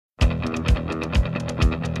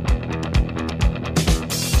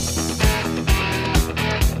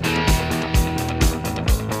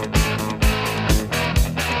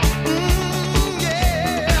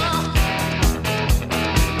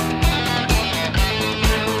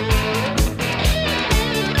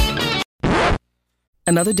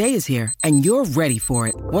Another day is here, and you're ready for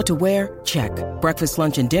it. What to wear? Check. Breakfast,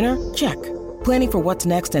 lunch, and dinner? Check. Planning for what's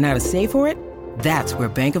next and how to save for it? That's where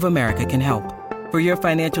Bank of America can help. For your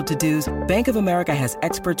financial to-dos, Bank of America has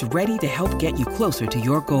experts ready to help get you closer to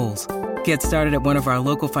your goals. Get started at one of our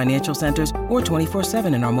local financial centers or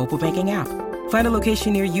 24/7 in our mobile banking app. Find a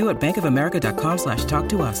location near you at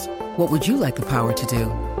bankofamerica.com/talktous. What would you like the power to do?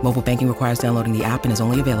 Mobile banking requires downloading the app and is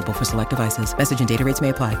only available for select devices. Message and data rates may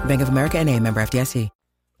apply. Bank of America N.A., member FDIC.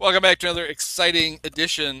 Welcome back to another exciting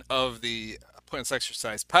edition of the Pointless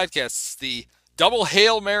Exercise Podcast, the double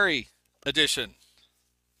Hail Mary edition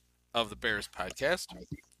of the Bears podcast.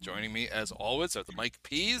 Joining me, as always, are the Mike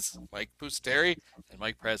Pease, Mike Pusteri, and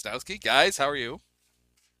Mike Prasnowski. Guys, how are you?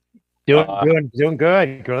 Doing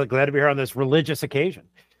good. Glad to be here on this religious occasion.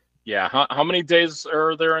 Yeah. How many days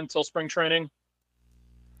are there until spring training?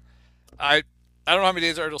 I don't know how many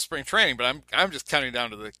days are until spring training, but I'm just counting down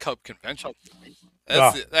to the Cub convention.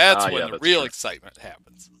 That's when the real excitement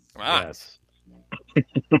happens. Come on. Yes.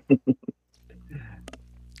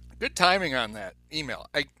 Good timing on that email.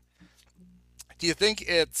 Do you think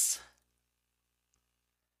it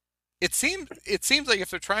seems like if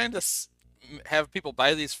they're trying to have people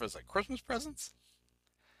buy these for like Christmas presents,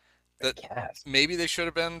 that maybe they should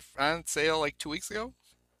have been on sale like 2 weeks ago?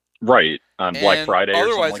 Right, on Black Friday or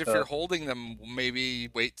something otherwise, like if that. you're holding them, maybe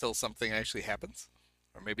wait till something actually happens.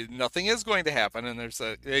 Or maybe nothing is going to happen, and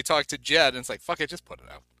they talk to Jed, and it's like, fuck it, just put it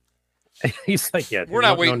out. He's like, yeah, we're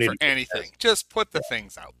not waiting for anything. Just put the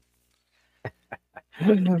things out.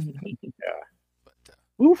 Yeah.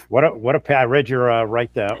 Oof! What a I read your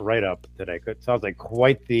write up today. It sounds like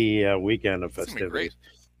quite the weekend of festivities. Great.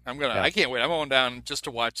 I can't wait. I'm going down just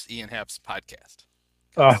to watch Ian Happ's podcast.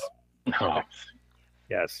 Oh,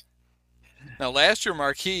 yes. Now, last year,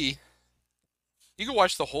 Marquee, you could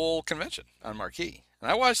watch the whole convention on Marquee. And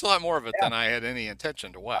I watched a lot more of it than I had any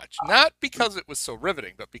intention to watch. Not because it was so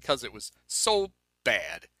riveting, but because it was so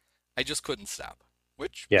bad. I just couldn't stop.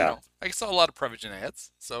 Which, I saw a lot of Prevagen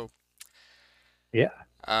ads. So, yeah.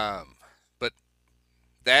 But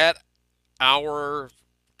that hour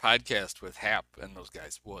podcast with Hap and those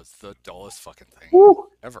guys was the dullest fucking thing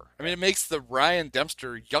ever. I mean, it makes the Ryan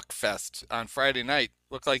Dempster Yuck Fest on Friday night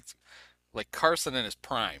look like Carson in his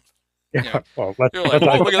prime. Yeah. You know, well, you're like,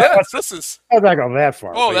 look at this. This is. I'm not going that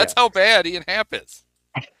far. Oh, that's how bad Ian Happ is.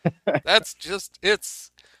 That's just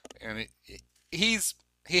and he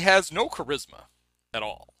has no charisma at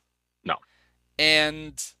all. No.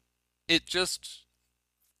 And it's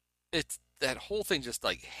that whole thing just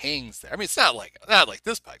like hangs there. I mean, it's not like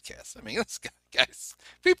this podcast. I mean, this guys,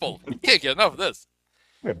 people can't get enough of this.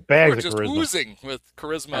 We're just oozing with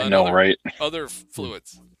charisma and other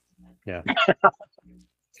fluids. Yeah.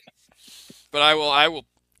 But I will.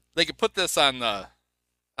 They could put this on the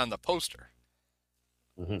poster.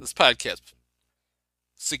 Mm-hmm. This podcast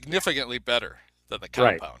significantly better than the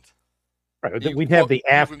compound. Right. We'd have the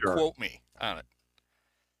after. You can quote me on it.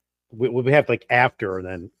 We have like after, and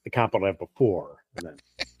then the compound have before, and then.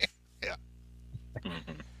 Yeah.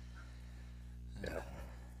 Mm-hmm. Yeah.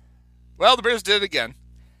 Well, the Bears did it again.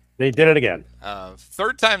 They did it again.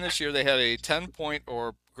 Third time this year, they had a 10-point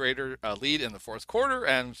or greater lead in the fourth quarter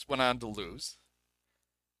and went on to lose.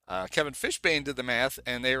 Kevin Fishbane did the math,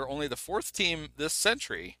 and they are only the fourth team this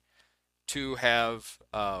century to have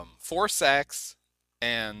 4 sacks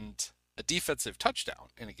and a defensive touchdown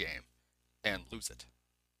in a game and lose it.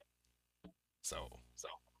 So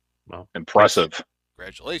well, impressive.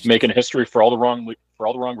 Congratulations. Making history for all the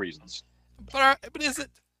wrong reasons. But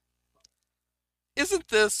isn't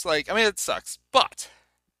this like, I mean, it sucks, but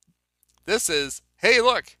this is, hey,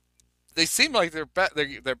 look, they seem like they're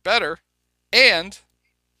better and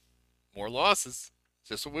more losses.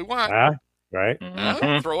 Just what we want. Right.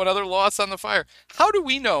 Mm-hmm. Throw another loss on the fire. How do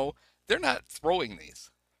we know they're not throwing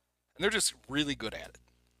these? And they're just really good at it.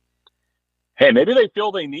 Hey, maybe they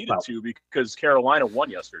feel they needed to because Carolina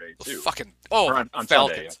won yesterday too. On Falcons!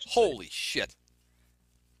 Sunday, holy shit!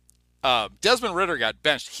 Desmond Ridder got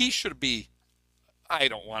benched. He should be.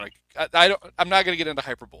 I'm not going to get into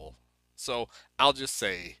hyperbole, so I'll just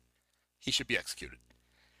say he should be executed.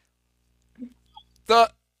 Good.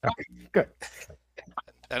 I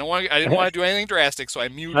didn't want to do anything drastic, so I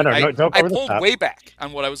muted. I pulled way back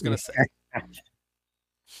on what I was going to say.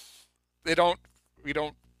 We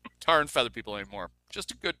don't tar and feather people anymore.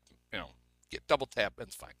 Just a good, get double tap and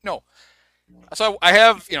it's fine. No. So I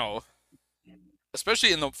have,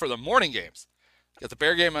 especially for the morning games, got the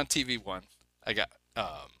Bear game on TV1. I got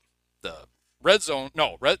the Red Zone.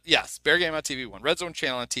 Bear game on TV1. Red Zone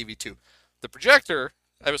channel on TV2. The projector,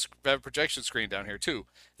 I have a projection screen down here too.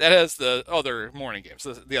 That has the other morning games,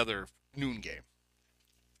 the other noon game.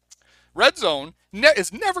 Red Zone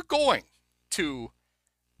is never going to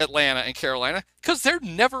Atlanta and Carolina because they're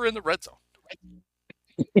never in the red zone.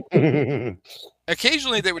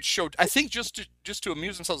 Occasionally they would show, I think just to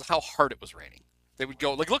amuse themselves, how hard it was raining. They would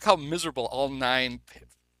go, like, look how miserable all 9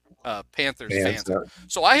 Panthers fans are.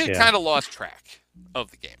 So I had kind of lost track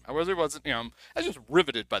of the game. I really wasn't, I was just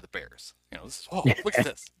riveted by the Bears. Look at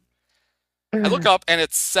this. I look up and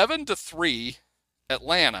it's 7-3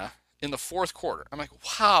 Atlanta in the fourth quarter. I'm like,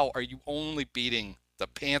 how are you only beating the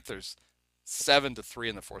Panthers 7-3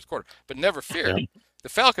 in the fourth quarter? But never fear, the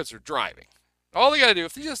Falcons are driving. All they got to do,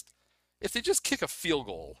 if they just kick a field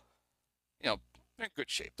goal, they're in good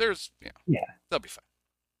shape. They'll be fine.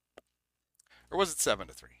 Or was it 7-3?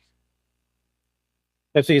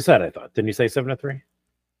 That's what you said, I thought. Didn't you say 7-3?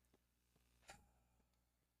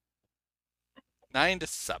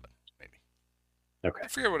 9-7, maybe. Okay. I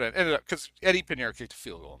forget what it ended up, because Eddie Pinheiro kicked a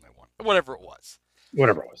field goal and they won. Whatever it was.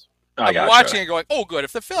 I'm watching and going, oh, good.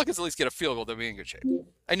 If the Falcons at least get a field goal, they'll be in good shape.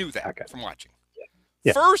 I knew that from watching.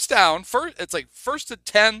 Yeah. First down, it's like 1st and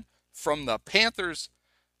 10 from the Panthers,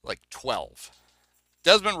 like 12.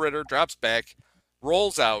 Desmond Ridder drops back,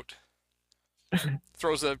 rolls out,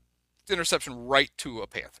 throws a interception right to a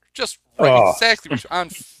Panther. Just right, exactly on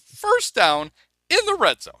first down in the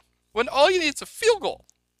red zone, when all you need is a field goal.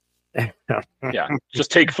 Yeah, just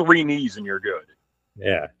take 3 knees and you're good.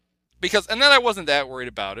 Yeah. And then I wasn't that worried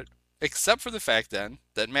about it, except for the fact then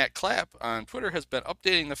that Matt Clapp on Twitter has been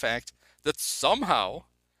updating the fact that somehow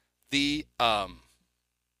the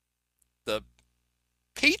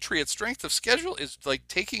Patriots' strength of schedule is like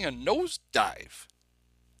taking a nosedive.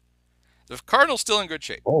 The Cardinals still in good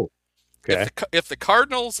shape. Oh, okay. If the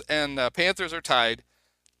Cardinals and Panthers are tied,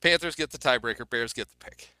 Panthers get the tiebreaker, Bears get the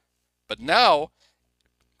pick. But now,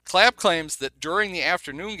 Clapp claims that during the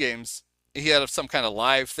afternoon games, he had some kind of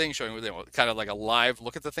live thing showing with him, kind of like a live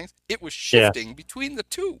look at the things. It was shifting between the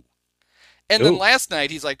two. And then last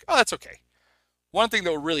night, he's like, oh, that's okay. One thing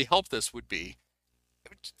that would really help this would be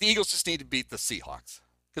the Eagles just need to beat the Seahawks,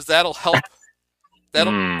 because that'll help.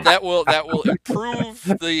 That will improve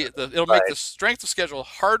it'll make the strength of schedule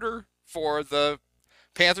harder for the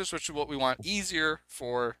Panthers, which is what we want, easier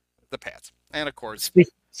for the Pats. And of course,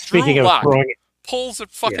 speaking Drew of Lock throwing, pulls a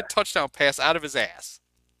fucking touchdown pass out of his ass.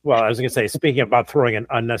 Well, I was going to say, speaking about throwing an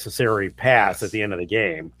unnecessary pass at the end of the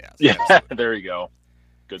game. Yeah, there you go.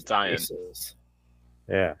 Good tie-in.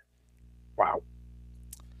 Yeah. Wow.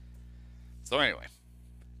 So anyway,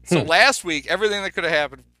 last week, everything that could have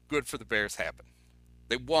happened good for the Bears happened.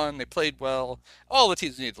 They won. They played well. All the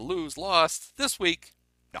teams needed to lose lost. This week,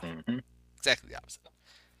 no. Exactly the opposite.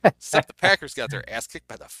 Except the Packers got their ass kicked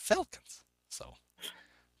by the Falcons. So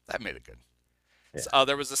that made it good. Yeah. So,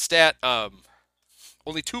 there was a stat.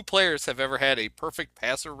 Only 2 players have ever had a perfect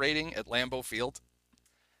passer rating at Lambeau Field.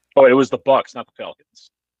 Oh, it was the Bucs, not the Falcons.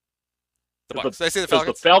 The Bucs. Did I say the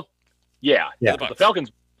Falcons? The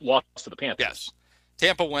Falcons lost to the Panthers. Yes.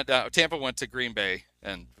 Tampa went to Green Bay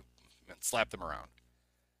and slapped them around.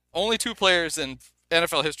 Only 2 players in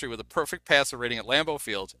NFL history with a perfect passer rating at Lambeau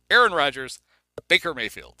Field: Aaron Rodgers, Baker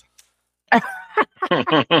Mayfield.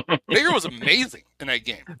 Baker was amazing in that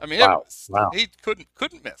game. I mean, he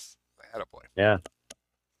couldn't miss. Attaboy. Yeah.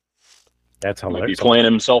 That's how might be playing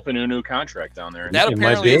himself into a new contract down there. That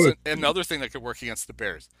apparently is another thing that could work against the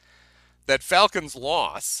Bears. That Falcons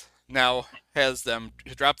loss now has them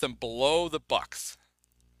drop them below the Bucs.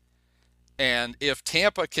 And if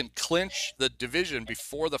Tampa can clinch the division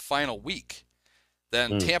before the final week,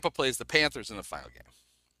 then Tampa plays the Panthers in the final game.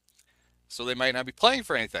 So they might not be playing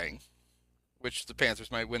for anything, which the Panthers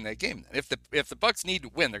might win that game. If the Bucs need to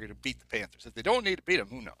win, they're going to beat the Panthers. If they don't need to beat them,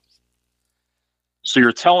 who knows? So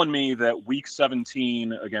you're telling me that Week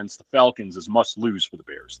 17 against the Falcons is must lose for the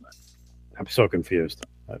Bears then? I'm so confused.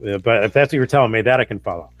 But if that's what you're telling me, that I can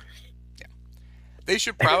follow. Yeah, they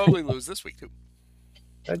should probably lose this week too.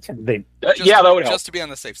 That would help. Just to be on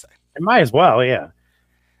the safe side. It might as well, yeah.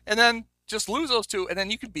 And then just lose those 2, and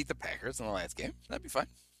then you can beat the Packers in the last game. That'd be fine.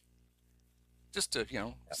 Just to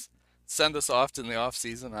send us off in the off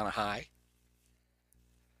season on a high.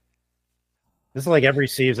 This is like every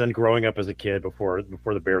season growing up as a kid before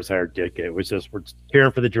the Bears hired Dick. It was just, we're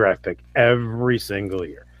cheering for the draft pick every single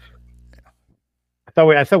year.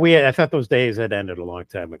 Yeah. I thought those days had ended a long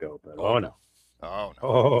time ago, but no.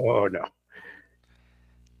 Oh no.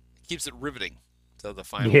 Keeps it riveting to the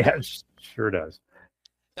final. Yeah, it sure does.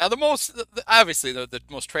 Now obviously the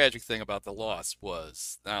most tragic thing about the loss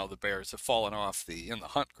was now the Bears have fallen off the In the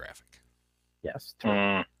Hunt graphic. Yes.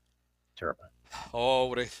 Terrible.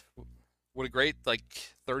 Oh, what a great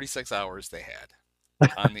 36 hours they had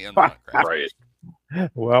on the In the Hunt graphic. Right.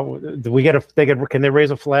 Well, do we get a? Can they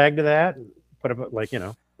raise a flag to that? Put a, like,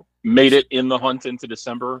 Made it in the hunt into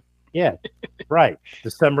December. Yeah, right.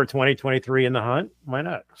 December 2023 in the hunt. Why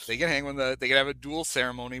not? They can hang they can have a dual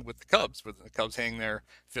ceremony with the Cubs, where the Cubs hang their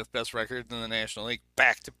fifth best record in the National League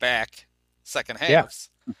back to back second halves,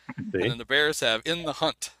 and then the Bears have in the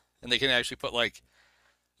hunt, and they can actually put like,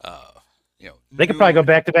 they could probably go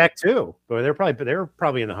back to back too. But they were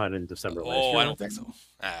probably in the hunt in December last year. I don't think so.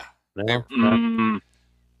 No?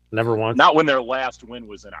 Never once. Not when their last win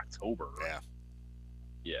was in October.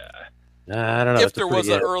 Yeah. I don't know. If there was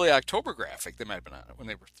an early October graphic, they might have been on it when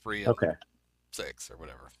they were 3-6 or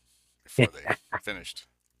whatever before they finished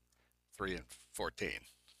 3-14.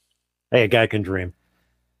 Hey, a guy can dream.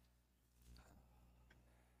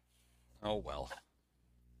 Oh well.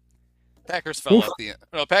 Packers fell off the.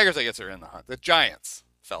 No, Packers, I guess, are in the hunt. The Giants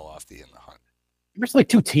fell off the in the hunt. There's like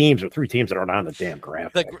 2 teams or 3 teams that aren't on the damn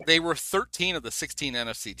graphic. They were 13 of the 16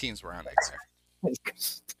 NFC teams were on that graphic.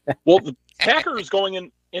 Well, the Packers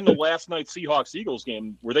going in the last night's Seahawks-Eagles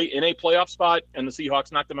game, were they in a playoff spot and the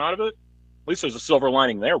Seahawks knocked them out of it? At least there's a silver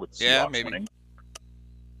lining there with the Seahawks maybe. winning.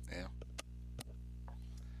 Yeah.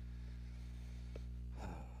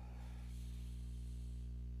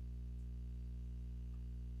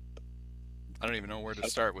 I don't even know where to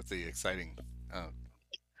start with the exciting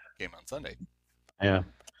game on Sunday. Yeah.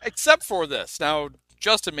 Except for this. Now,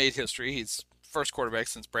 Justin made history. He's first quarterback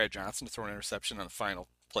since Brad Johnson to throw an interception on the final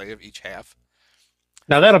play of each half.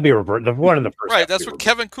 Now that'll be reversed. The one in the first. Right, that's what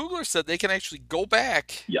Kevin Kugler said. They can actually go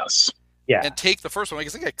back. Yes. Yeah. And take the first one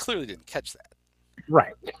because I think I clearly didn't catch that.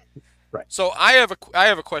 Right. So I have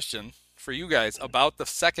a question for you guys about the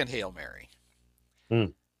second Hail Mary.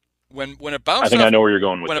 When it bounced, I think I know where you're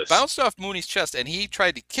going with when this. it bounced off Mooney's chest and he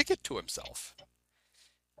tried to kick it to himself,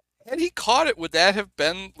 had he caught it, would that have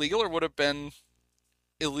been legal or would have been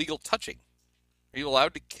illegal touching? Are you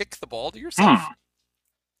allowed to kick the ball to yourself?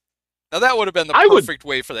 Now that would have been the perfect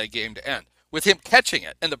way for that game to end, with him catching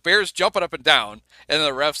it and the Bears jumping up and down, and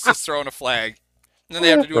the refs just throwing a flag, and then they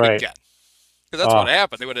have to do it again because that's what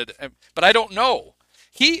happened. They would have, but I don't know.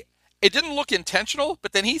 It didn't look intentional,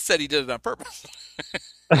 but then he said he did it on purpose.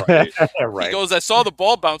 Right. He goes, I saw the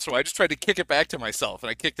ball bounce away. I just tried to kick it back to myself, and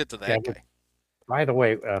I kicked it to that guy. By the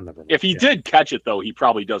way, if he did catch it, though, he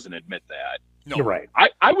probably doesn't admit that. No. You're right.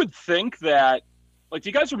 I would think that, like, do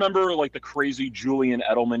you guys remember, like, the crazy Julian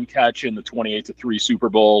Edelman catch in the 28-3 Super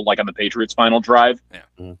Bowl, like, on the Patriots' final drive?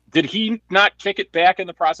 Yeah. Did he not kick it back in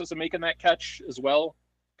the process of making that catch as well?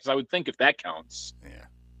 Because I would think if that counts,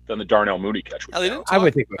 then the Darnell Mooney catch would count. I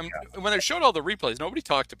would think when they showed all the replays, nobody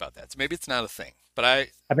talked about that, so maybe it's not a thing. But I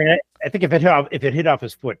think if it hit off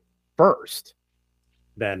his foot first,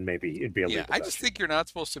 then maybe it'd be a legal. I just think you're not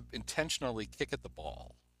supposed to intentionally kick at the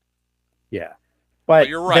ball. Yeah, but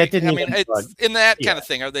you're right. That I mean, it's in that kind of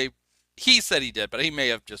thing. He said he did, but he may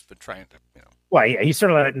have just been trying to, Well, he's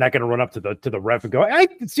certainly not going to run up to the ref and go, "I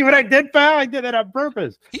see what I did, pal. I did that on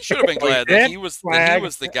purpose." He should have been glad that he was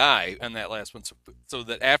the guy on that last one, so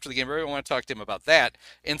that after the game, everyone want to talk to him about that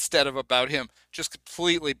instead of about him just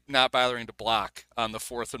completely not bothering to block on the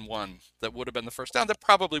 4th and 1 that would have been the first down. That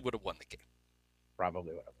probably would have won the game.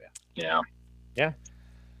 Probably would have. Yeah.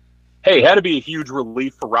 Hey, it had to be a huge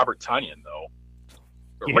relief for Robert Tonyan, though.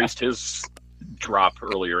 Erased his drop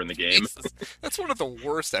earlier in the game. Jesus. That's one of the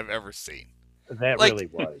worst I've ever seen. That really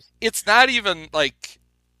was. It's not even like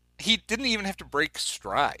he didn't even have to break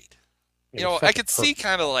stride. I could see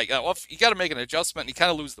kind of like, you got to make an adjustment. And you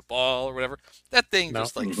kind of lose the ball or whatever. That thing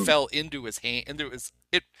just fell into his hand,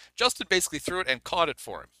 Justin basically threw it and caught it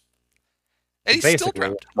for him, and he still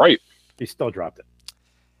dropped it. Right, he still dropped it.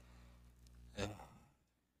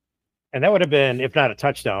 And that would have been, if not a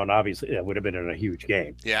touchdown, obviously, it would have been in a huge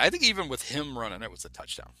game. Yeah, I think even with him running, it was a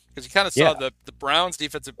touchdown. Because you kind of saw the Browns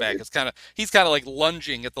defensive back he's kind of like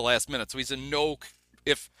lunging at the last minute. So he's in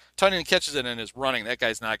if Tonyan catches it and is running, that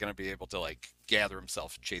guy's not going to be able to like gather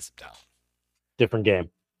himself and chase him down. Different game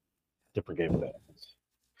with that.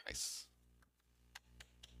 Nice.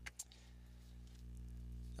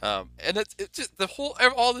 And it's just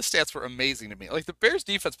all the stats were amazing to me. Like the Bears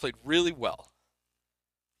defense played really well.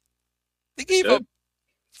 They gave up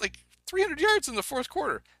like 300 yards in the fourth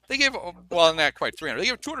quarter. They gave not quite 300. They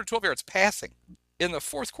gave up 212 yards passing in the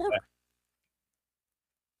fourth quarter.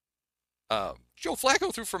 Joe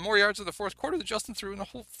Flacco threw for more yards in the fourth quarter than Justin threw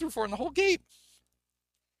for in the whole game.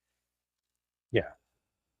 Yeah.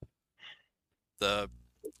 The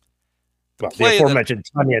aforementioned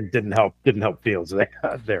Tonyan didn't help Fields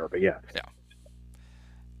there, but yeah.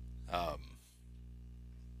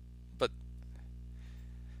 But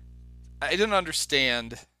I didn't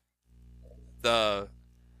understand the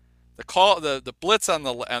the blitz on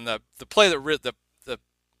the play that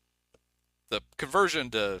the conversion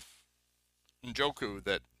to Njoku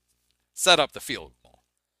that set up the field goal,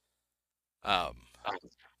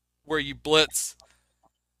 where you blitz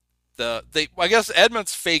I guess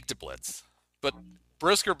Edmonds faked a blitz, but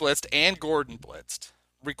Brisker blitzed and Gordon blitzed,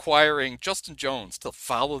 requiring Justin Jones to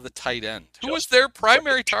follow the tight end, who was their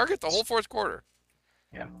primary target the whole fourth quarter.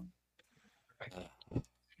 Yeah.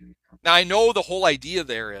 Now, I know the whole idea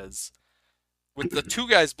there is, with the two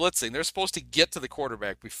guys blitzing, they're supposed to get to the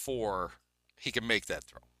quarterback before he can make that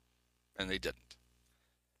throw, and they didn't.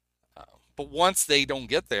 But once they don't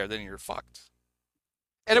get there, then you're fucked.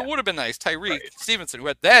 And it would have been nice. Tyreek Stevenson, who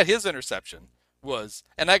had his interception was,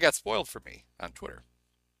 and that got spoiled for me on Twitter.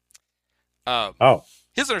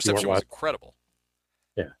 His interception was incredible.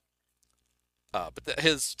 Yeah. But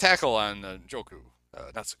his tackle on Njoku,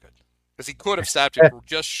 not so good. Because he could have stopped it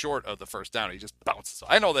just short of the first down. He just bounces.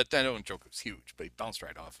 I know Njoku's huge, but he bounced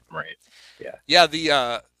right off. Right. Yeah.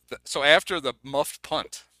 Yeah. So after the muffed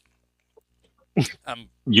punt,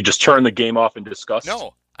 you just turn the game off in disgust.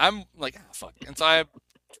 No, I'm like, oh, fuck. And so I'm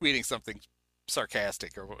tweeting something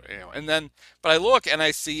sarcastic but I look and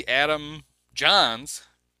I see Adam Johns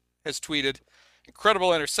has tweeted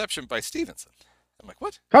incredible interception by Stevenson. I'm like,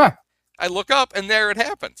 what? Huh. I look up and there it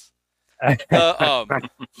happens.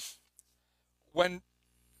 When,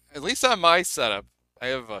 at least on my setup, I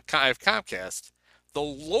have Comcast. The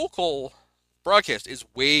local broadcast is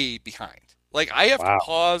way behind. Like, I have to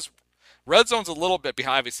pause. Red Zone's a little bit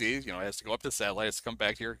behind, obviously. It has to go up to the satellite. It has to come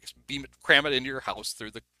back here, cram it into your house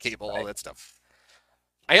through the cable, all that stuff.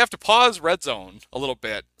 I have to pause Red Zone a little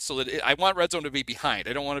bit so that I want Red Zone to be behind.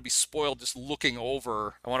 I don't want to be spoiled just looking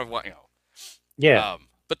over. I want to, Yeah.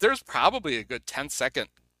 But there's probably a good 10-second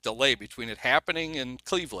delay between it happening in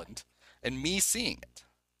Cleveland and me seeing it.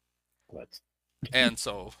 And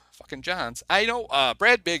so, fucking Johns. I know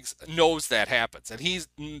Brad Biggs knows that happens, and he's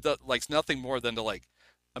likes nothing more than to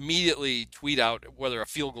immediately tweet out whether a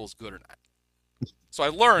field goal is good or not. So I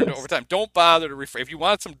learned over time, don't bother to refresh. If you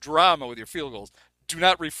want some drama with your field goals, do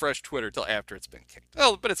not refresh Twitter till after it's been kicked.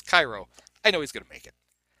 Well, but it's Cairo. I know he's going to make it.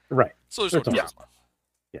 Right. So there's no drama.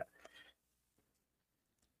 Yeah.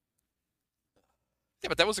 Yeah,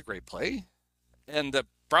 but that was a great play. And the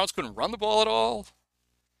Browns couldn't run the ball at all.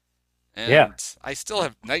 And I still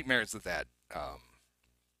have nightmares of that.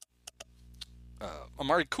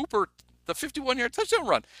 Amari Cooper, the 51-yard touchdown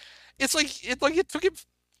run. It's like it took him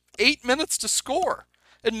 8 minutes to score,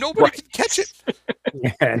 and nobody could catch it.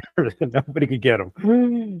 Yeah, nobody could get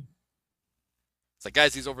him. It's like,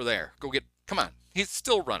 guys, he's over there. Come on. He's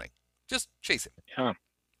still running. Just chase him. Yeah.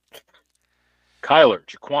 Kyler,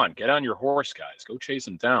 Jaquan, get on your horse, guys. Go chase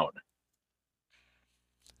him down.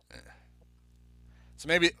 So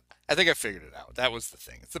maybe, I think I figured it out. That was the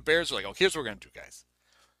thing. It's the Bears are like, oh, here's what we're going to do, guys.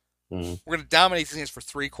 Mm-hmm. We're going to dominate these games for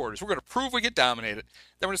 3 quarters. We're going to prove we get dominated.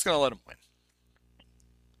 Then we're just going to let them win.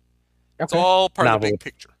 It's all part of the big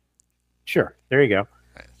picture. Sure. There you go.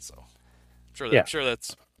 Right, so I'm sure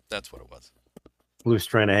that's what it was. Blue's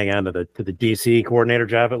trying to hang on to the DC coordinator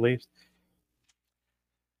job at least.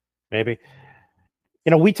 Maybe.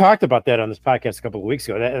 We talked about that on this podcast a couple of weeks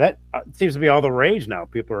ago. That seems to be all the rage now.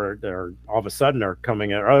 People are all of a sudden are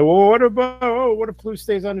coming in. Well, what if Blue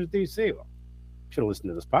stays under DC? Well, you should have listened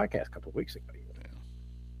to this podcast a couple of weeks ago.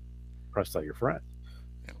 Press all your friends.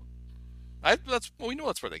 Yeah. We know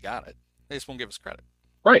that's where they got it. They just won't give us credit.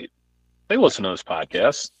 Right. They listen to this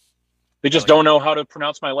podcast. They just don't know how to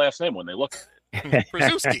pronounce my last name when they look at it.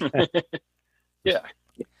 Przewski. Yeah.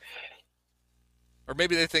 Or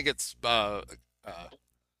maybe they think it's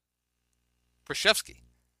Przewski.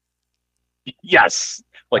 Yes.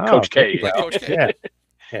 Like Coach K. Like Coach K.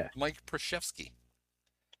 Yeah. Mike Przewski.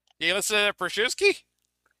 You listen to Przewski?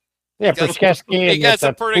 Yeah, Przewski. He got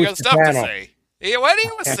some pretty good stuff to say. Yeah, what he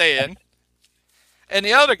was saying. And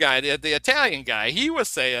the other guy, the Italian guy, he was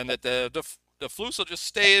saying that the Flus will just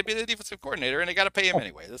stay and be the defensive coordinator, and they got to pay him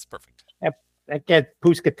anyway. That's perfect. That guy,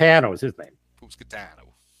 Puscatano is his name.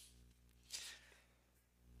 Puscatano.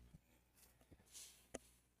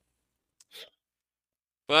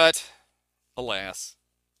 But, alas.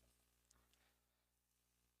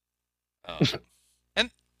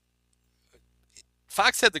 And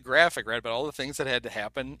Fox had the graphic, right, about all the things that had to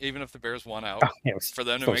happen, even if the Bears won out, for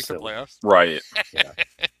them to make the playoffs. Right. Yeah.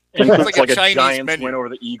 It's like a Giants menu. Win over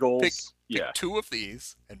the Eagles. Pick 2 of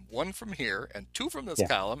these, and 1 from here, and 2 from this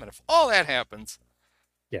column, and if all that happens,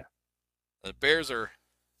 the Bears are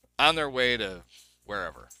on their way to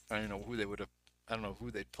wherever. I don't know who they would have. I don't know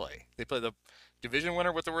who they'd play. They play the division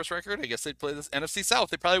winner with the worst record. I guess they'd play this NFC South.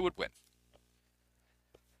 They probably would win.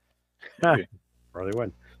 Probably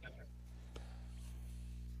would.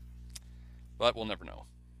 but we'll never know.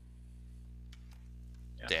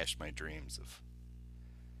 Yeah. Dashed my dreams of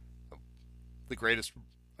the greatest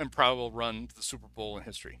improbable run to the Super Bowl in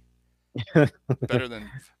history. Better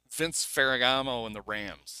than Vince Ferragamo and the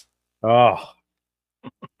Rams. Oh,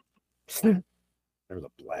 there was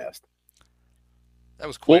a blast. That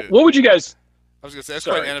was Well, quite. what would you guys? I was gonna say that's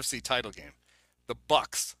Sorry. quite an NFC title game. The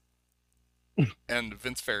Bucks and the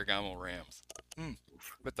Vince Ferragamo Rams.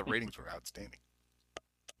 But the ratings were outstanding.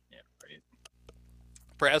 Yeah, right.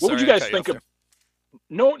 Brad, What would sorry, you I guys cut think off of?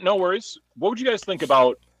 No worries. What would you guys think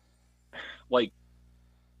about? Like,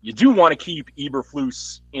 you do want to keep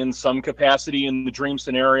Eberflus in some capacity in the dream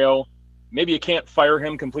scenario. Maybe you can't fire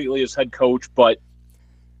him completely as head coach, but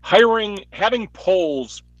having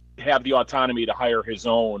Poles have the autonomy to hire his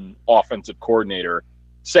own offensive coordinator.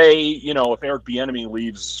 Say, if Eric Bieniemy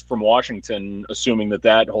leaves from Washington, assuming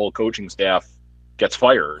that whole coaching staff gets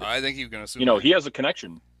fired, I think you can assume. he has a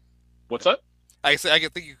connection. What's that? I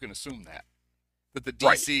think you can assume that the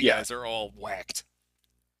DC guys are all whacked.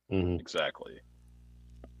 Mm-hmm. Exactly.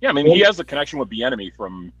 Yeah, I mean, he has a connection with Bieniemy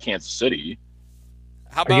from Kansas City.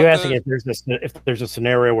 How about Are you asking if there's a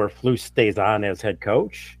scenario where Flus stays on as head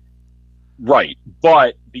coach? Right,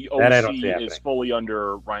 but the That I don't OC see is happening. fully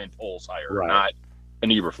under Ryan Poles' hire, Right. not an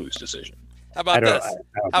Eberflus decision. How about this? I don't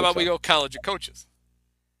How think about so. we go college of coaches?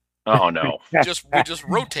 Oh no. We just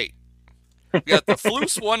rotate. We got the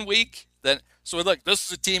Flus 1 week, then look, this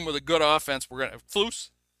is a team with a good offense. We're gonna Flus.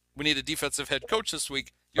 We need a defensive head coach this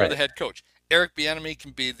week. You're Right. the head coach. Eric Bieniemy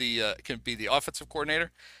can be the offensive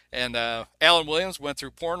coordinator, and Alan Williams went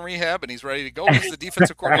through porn rehab and he's ready to go. He's the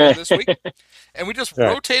defensive coordinator this week, and we just Right.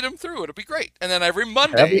 rotate him through. It'll be great. And then every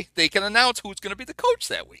Monday they can announce who's going to be the coach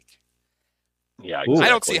that week. Yeah, Ooh. exactly. I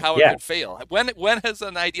don't see how it Yeah. could fail. When has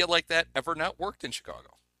an idea like that ever not worked in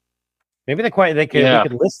Chicago? Maybe they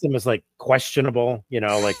could list them as like questionable.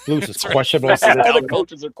 Like Flus is That's right. questionable. The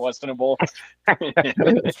coaches are questionable.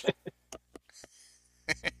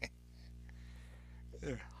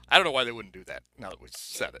 I don't know why they wouldn't do that. Now that we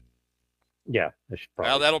said it, Yeah, they should well,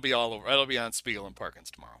 probably. that'll be all over. That'll be on Spiegel and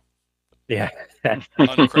Parkins tomorrow. Yeah.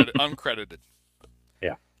 Uncredited.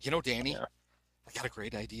 Yeah. Danny, Yeah. I got a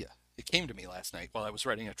great idea. It came to me last night while I was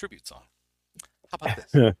writing a tribute song. How about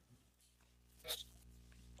this?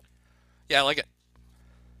 Yeah, I like it.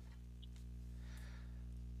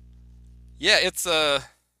 Yeah, it's I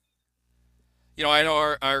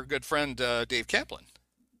know our good friend Dave Kaplan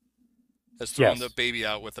has thrown Yes. the baby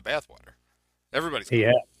out with the bathwater. Everybody's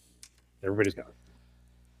Yeah. Everybody's gone.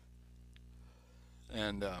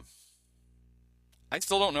 and I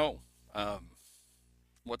still don't know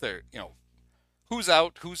what they're who's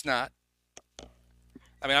out, who's not.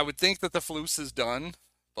 I mean, I would think that the Flus is done,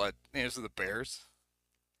 but these are the Bears.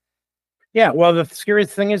 Yeah. Well, the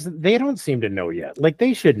scariest thing is they don't seem to know yet. Like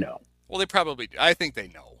they should know. Well, they probably do. I think they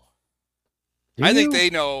know. Do I think you? they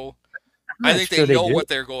know. I'm I not think sure they know do. what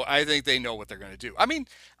they're going. I think they know what they're going to do. I mean,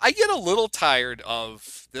 I get a little tired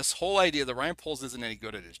of this whole idea that Ryan Poles isn't any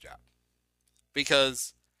good at his job,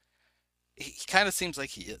 because he kind of seems like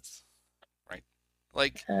he is, right?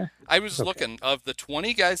 Like I was okay. looking of the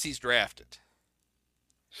 20 guys he's drafted.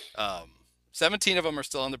 17 of them are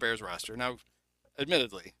still on the Bears roster now.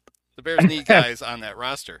 Admittedly, the Bears need guys on that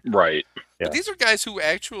roster. Right. Yeah. But these are guys who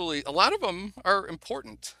actually, a lot of them are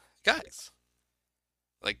important guys.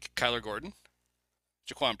 Like Kyler Gordon,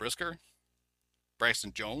 Jaquan Brisker,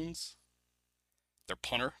 Bryson Jones, their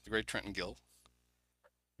punter, the great Trenton Gill.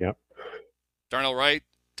 Yep. Darnell Wright,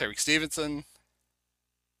 Tyreek Stevenson,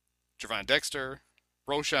 Javon Dexter,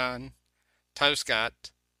 Roshan, Tyler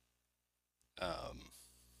Scott.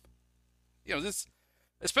 This,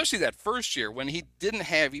 especially that first year when he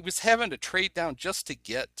was having to trade down just to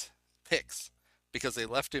get picks because they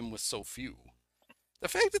left him with so few. The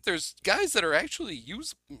fact that there's guys that are actually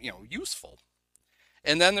useful,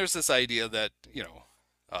 and then there's this idea that who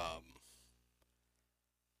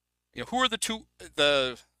are the two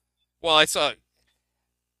well, I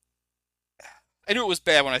knew it was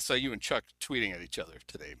bad when I saw you and Chuck tweeting at each other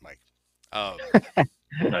today, Mike.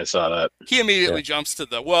 I saw that. He immediately jumps to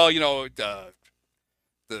the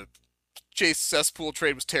Chase Cesspool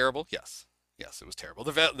trade was terrible. Yes, it was terrible.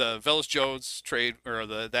 The Velus Jones trade,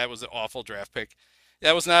 that was an awful draft pick.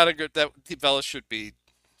 That was not a good. This should be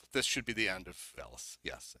the end of Velus.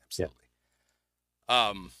 Yes, absolutely.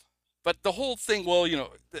 Yeah. But the whole thing,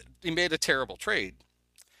 he made a terrible trade.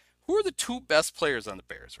 Who are the two best players on the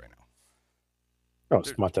Bears right now? Oh,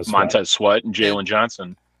 it's Montez Sweat. Montez Sweat and Jalen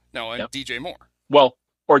Johnson. No, and Yep. DJ Moore. Well,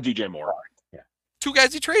 or DJ Moore. Yeah. Two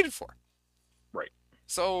guys he traded for. Right.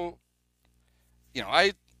 So,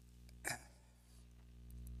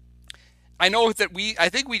 I know that I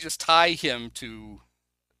think we just tie him and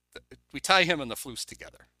the Flus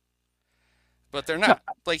together. But they're not.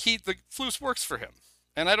 Like the Flus works for him.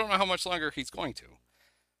 And I don't know how much longer he's going to.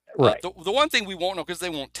 Right. The one thing we won't know, because they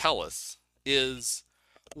won't tell us, is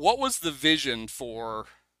what was the vision for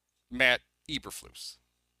Matt Eberflus?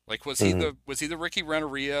 Like, was he the Ricky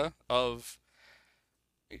Renteria of,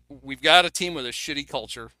 we've got a team with a shitty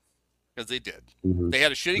culture, because they did. They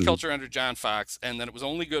had a shitty culture under John Fox, and then it was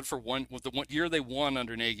only good for one year they won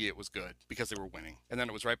under Nagy. It was good because they were winning, and then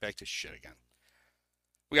it was right back to shit again.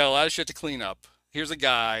 We got a lot of shit to clean up. Here's a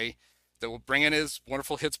guy that will bring in his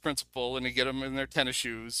wonderful hits principle and get them in their tennis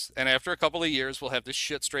shoes. And after a couple of years, we'll have this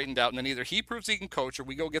shit straightened out. And then either he proves he can coach, or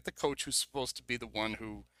we go get the coach who's supposed to be the one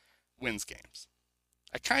who wins games.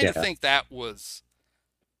 I kind of think that was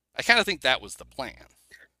the plan.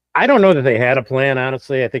 I don't know that they had a plan,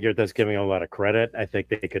 honestly. I think you're just giving a lot of credit. I think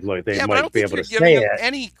they could look. They might be able to say it.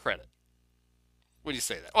 Any credit when you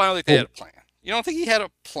say that. Oh, I don't think they had a plan. You don't think he had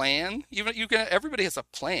a plan? Everybody has a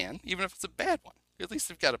plan, even if it's a bad one. At least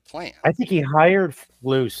they've got a plan. I think he hired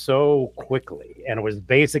Flu so quickly, and it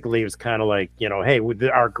was kind of like, hey,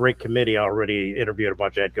 our great committee already interviewed a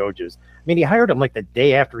bunch of head coaches. I mean, he hired him like the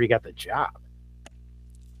day after he got the job,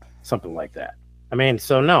 something like that. I mean,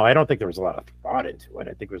 so no, I don't think there was a lot of thought into it.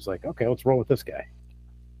 I think it was like, okay, let's roll with this guy.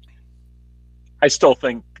 I still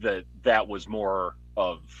think that was more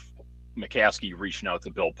of McCaskey reaching out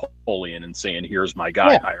to Bill Polian and saying, "Here's my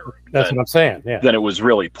guy." That's what I'm saying. Yeah. Then it was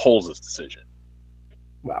really Poles' decision.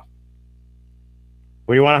 Well,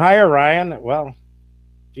 what do you want to hire, Ryan? Well,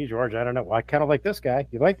 gee, George, I don't know. Well, I kind of like this guy.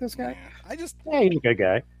 You like this guy? He's a good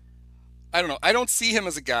guy. I don't know. I don't see him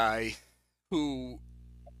as a guy who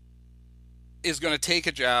is going to take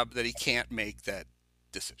a job that he can't make that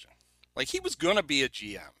decision. Like, he was going to be a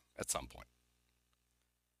GM at some point.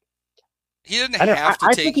 He didn't have to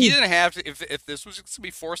take. He didn't have to. If this was going to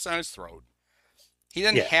be forced on his throat, he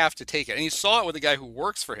didn't have to take it. And you saw it with a guy who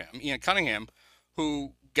works for him, Ian Cunningham,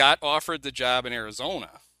 who got offered the job in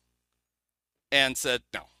Arizona and said,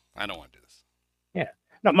 "No, I don't want to do this." Yeah.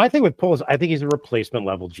 No, my thing with Poles, I think he's a replacement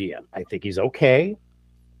level GM. I think he's okay.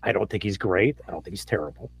 I don't think he's great. I don't think he's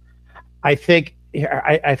terrible. I think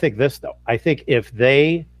this though. I think if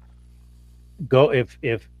they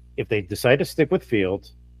decide to stick with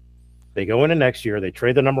Fields, they go into next year, they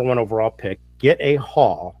trade the number 1 overall pick, get a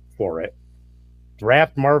haul for it,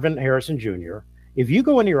 draft Marvin Harrison Jr. If you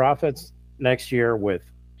go into your offense next year with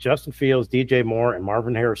Justin Fields, DJ Moore, and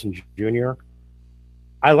Marvin Harrison Jr.,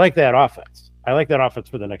 I like that offense. I like that offense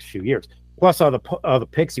for the next few years. Plus all the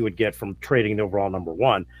picks you would get from trading the overall number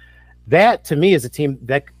 1. That, to me, is a team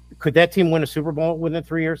that could that team win a Super Bowl within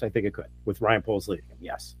 3 years? I think it could, with Ryan Poles leading them.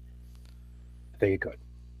 Yes. I think it could.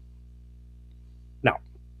 Now,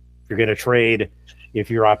 if you're going to trade,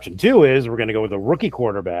 if your option 2 is we're going to go with a rookie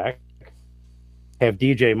quarterback, have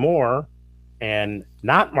DJ Moore and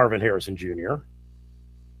not Marvin Harrison Jr.,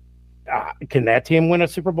 can that team win a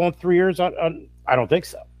Super Bowl in 3 years? I don't think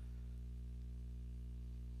so.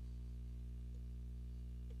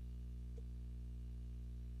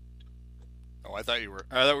 Oh, I thought we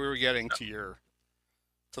were getting to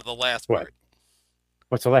the last what? part.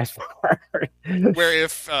 What's the last part? Where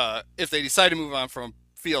if they decide to move on from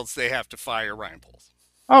Fields, they have to fire Ryan Poles.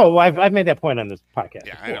 Oh, well, I've made that point on this podcast.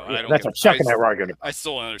 Yeah, before. I know. That's what Chuck and I were arguing about. I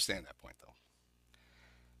still don't understand that point,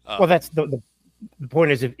 though. Well, that's the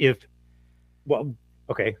point is if well,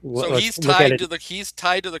 okay. So he's tied to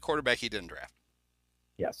the quarterback he didn't draft.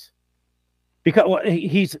 Yes, because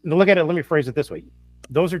he's look at it. Let me phrase it this way: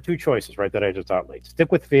 those are 2 choices, right? That I just outlaid.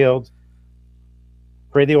 Stick with Fields,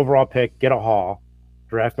 trade the overall pick, get a haul,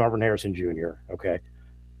 draft Marvin Harrison Jr. Okay,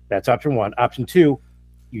 that's option 1. Option 2,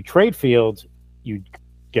 you trade Fields, you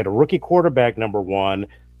get a rookie quarterback, number 1.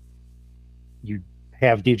 You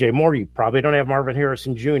have DJ Moore. You probably don't have Marvin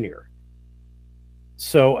Harrison Jr.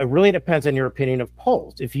 So it really depends on your opinion of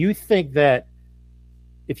Poles. If you think that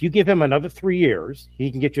if you give him another 3 years, he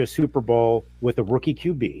can get you a Super Bowl with a rookie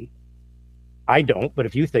QB. I don't, but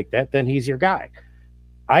if you think that, then he's your guy.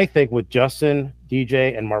 I think with Justin,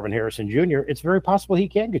 DJ, and Marvin Harrison Jr., it's very possible he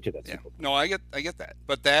can get you that Super Bowl. No, I get that.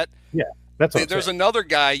 But there's another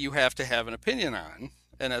guy you have to have an opinion on,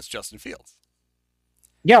 and that's Justin Fields.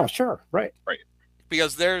 Yeah, sure. Right.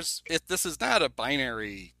 Because this is not a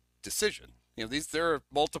binary decision. There are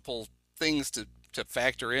multiple things to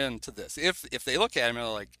factor into this. If they look at him and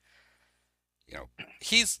they're like,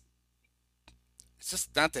 it's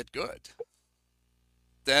just not that good,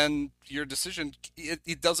 then your decision,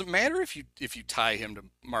 it doesn't matter if you tie him to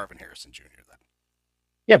Marvin Harrison Jr. then.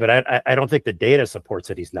 Yeah, but I don't think the data supports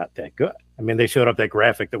that he's not that good. I mean, they showed up that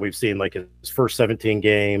graphic that we've seen, like his first 17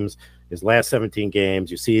 games, his last 17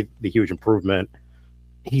 games. You see the huge improvement.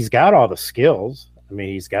 He's got all the skills. I mean,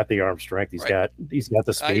 he's got the arm strength. He's got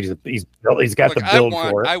the speed. He's got the build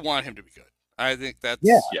for it. I want him to be good. I think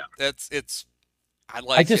that's it's. I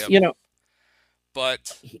like I just him,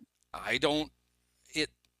 but I don't.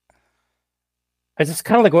 I just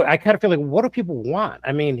kind of I kind of feel like, what do people want?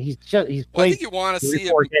 I mean, he's played. I think you want to see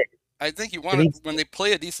him. Games. I think you want to, when they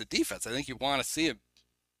play a decent defense, I think you want to see him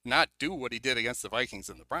not do what he did against the Vikings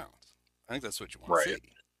and the Browns. I think that's what you want to see.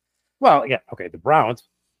 Well, yeah, okay. The Browns,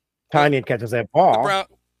 Tanyan catches that ball.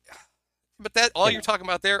 But that you're talking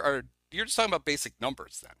about there you're just talking about basic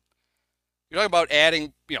numbers then. You're talking about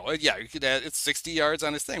adding, you could add, it's 60 yards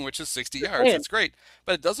on his thing, which is 60 yards. It's great.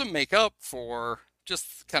 But it doesn't make up for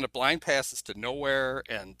just kind of blind passes to nowhere,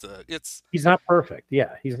 and he's not perfect.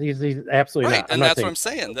 Yeah, he's absolutely right, not. And that's what I'm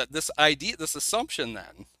saying. That this assumption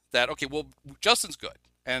then that Justin's good,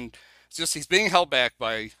 and it's just he's being held back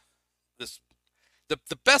by this.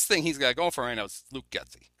 The best thing he's got going for right now is Luke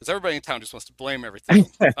Getsy, because everybody in town just wants to blame everything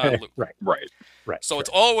on Luke. Right. So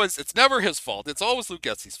it's never his fault. It's always Luke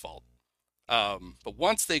Getsy's fault. But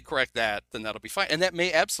once they correct that, then that'll be fine, and that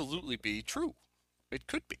may absolutely be true. It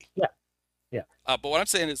could be. Yeah. But what I'm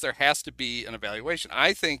saying is there has to be an evaluation.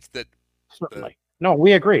 I think that certainly. No,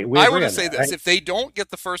 we agree. I would say this: right? If they don't get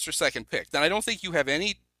the first or second pick, then I don't think you have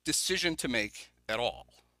any decision to make at all.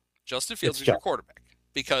 Justin Fields is your quarterback,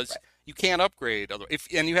 because you can't upgrade.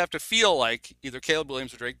 And you have to feel like either Caleb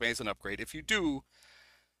Williams or Drake Mason upgrade. If you do,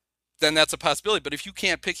 then that's a possibility. But if you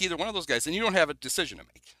can't pick either one of those guys, then you don't have a decision to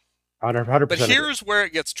make. 100%. But here's where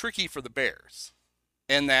it gets tricky for the Bears,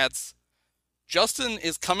 and that's Justin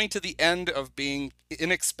is coming to the end of being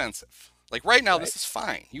inexpensive. Like right now, this is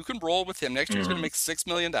fine. You can roll with him. Next year, he's going to make $6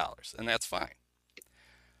 million, and that's fine.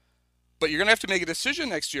 But you're going to have to make a decision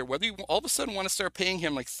next year whether you all of a sudden want to start paying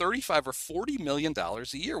him like $35 or $40 million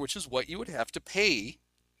a year, which is what you would have to pay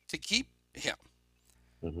to keep him.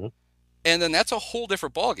 Mm-hmm. And then that's a whole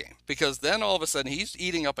different ballgame, because then all of a sudden he's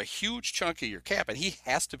eating up a huge chunk of your cap, and he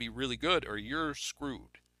has to be really good or you're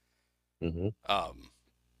screwed. Mm-hmm.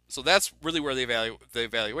 So that's really where the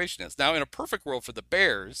evaluation is. Now, in a perfect world for the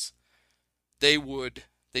Bears, they'd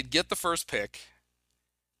get the first pick,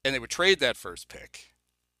 and they would trade that first pick,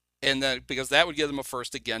 and then because that would give them a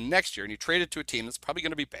first again next year, and you trade it to a team that's probably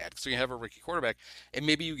going to be bad, so you have a rookie quarterback, and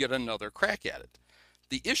maybe you get another crack at it.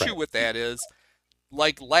 The issue with that is,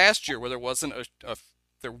 like last year, where there wasn't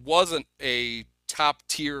a top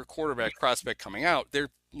tier quarterback prospect coming out, there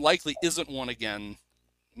likely isn't one again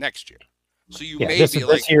next year. So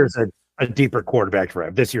this year's a deeper quarterback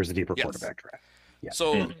draft. This year's a deeper quarterback draft. Yeah.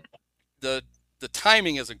 So the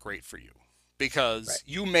timing isn't great for you, because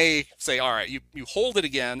you may say, all right, you hold it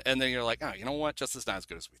again, and then you're like, oh, you know what? Justin's not as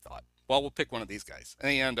good as we thought. Well, we'll pick one of these guys.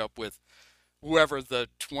 And you end up with whoever the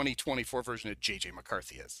 2024 version of J.J.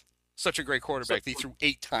 McCarthy is. Such a great quarterback. He threw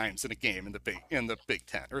 8 times in a game in the Big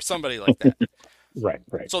Ten, or somebody like that. Right.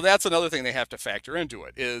 So that's another thing they have to factor into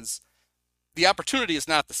it, is the opportunity is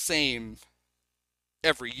not the same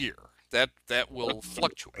every year. That will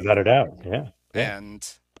fluctuate. Without a doubt, yeah. And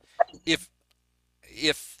if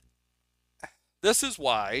this is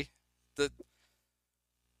why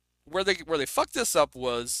where they fucked this up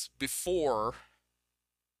was before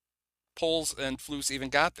Poles and Flus even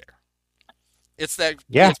got there. It's that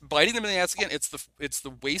it's biting them in the ass again. It's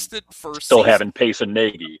the wasted first. Still having Pace and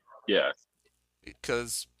Nagy,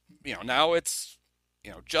 because now it's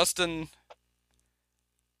Justin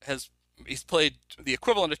he's played the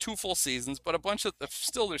equivalent of 2 full seasons, but a bunch of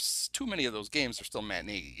there's too many of those games are still Matt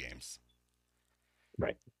Nagy games.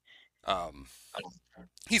 Right.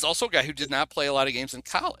 He's also a guy who did not play a lot of games in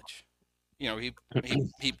college.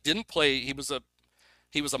 He didn't play. He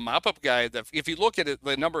was a mop-up guy that, if you look at it,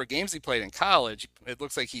 the number of games he played in college, it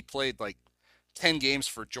looks like he played like 10 games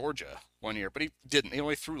for Georgia one year, but he didn't. He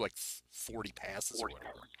only threw like 40 passes or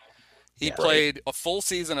whatever. He played a full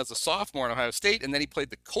season as a sophomore in Ohio State, and then he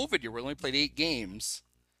played the COVID year where he only played 8 games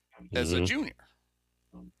as a junior.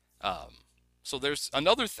 So there's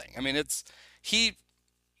another thing. I mean, he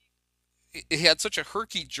had such a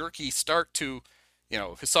herky-jerky start to,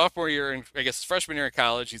 his sophomore year, and I guess his freshman year in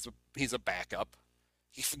college, he's a backup.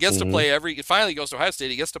 He gets to play he finally goes to Ohio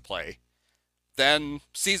State, he gets to play. Then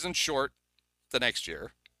season short the next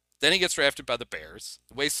year. Then he gets drafted by the Bears,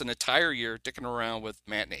 wastes an entire year dicking around with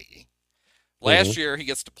Matt Nagy. Last year he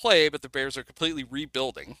gets to play, but the Bears are completely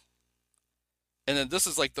rebuilding. And then this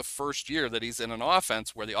is like the first year that he's in an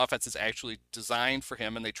offense where the offense is actually designed for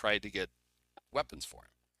him, and they tried to get weapons for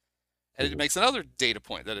him. And it makes another data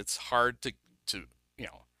point that it's hard to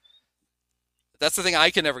that's the thing I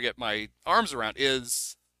can never get my arms around,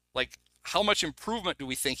 is like, how much improvement do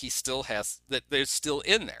we think he still has, that there's still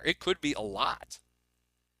in there? It could be a lot.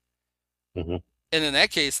 Mm-hmm. And in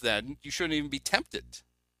that case, then you shouldn't even be tempted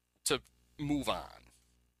to move on.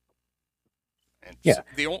 And Yeah.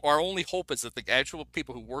 our only hope is that the actual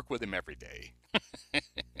people who work with him every day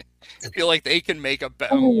feel like they can make a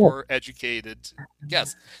more educated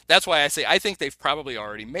guess. That's why I say I think they've probably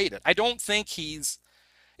already made it. I don't think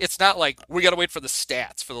it's not like we got to wait for the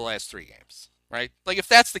stats for the last 3 games, right? Like if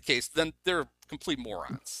that's the case, then they're complete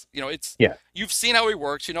morons. You know, you've seen how he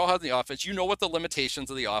works, you know how the offense, you know what the limitations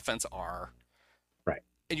of the offense are. Right.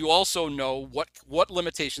 And you also know what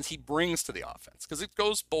limitations he brings to the offense, because it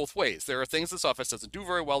goes both ways. There are things this offense doesn't do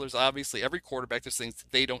very well. There's obviously every quarterback, there's things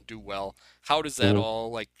that they don't do well. How does that all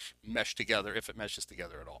like mesh together, if it meshes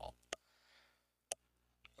together at all?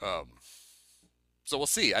 So we'll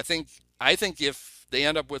see. I think if they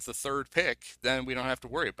end up with the 3rd pick, then we don't have to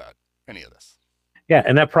worry about any of this. Yeah,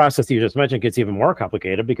 and that process you just mentioned gets even more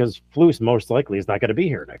complicated because Flus most likely is not going to be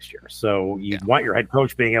here next year. So you want your head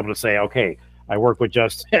coach being able to say, okay, I work with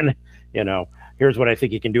Justin, you know, here's what I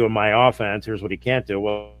think he can do in my offense. Here's what he can't do.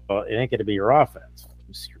 Well, it ain't going to be your offense.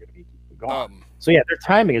 You're going to be gone. So yeah, their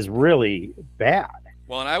timing is really bad.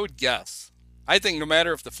 Well, and I would guess, I think no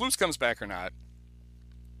matter if the Flus comes back or not,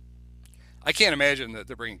 I can't imagine that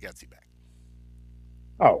they're bringing Getsy back.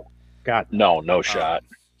 Oh, God. No shot.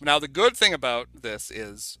 Now, the good thing about this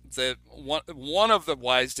is that one of the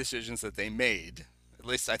wise decisions that they made, at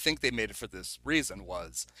least I think they made it for this reason,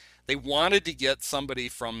 was they wanted to get somebody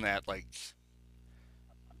from that, like,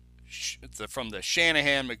 from the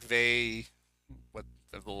Shanahan, McVay, whatever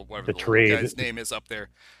the little guy's name is up there.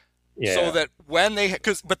 Yeah. So that when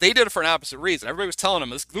but they did it for an opposite reason. Everybody was telling them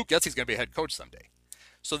this Luke Getsy's going to be a head coach someday.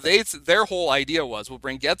 So their whole idea was, we'll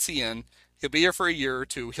bring Getsy in. He'll be here for a year or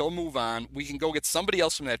 2. He'll move on. We can go get somebody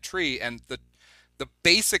else from that tree, and the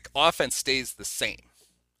basic offense stays the same.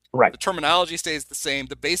 Right. The terminology stays the same.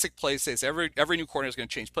 The basic play stays. Every new coordinator is going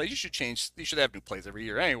to change plays. You should have new plays every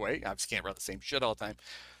year anyway. Obviously, can't run the same shit all the time.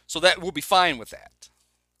 So that we'll be fine with that.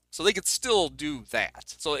 So they could still do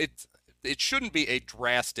that. So it shouldn't be a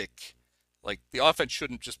drastic, like the offense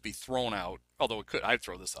shouldn't just be thrown out. Although it could, I'd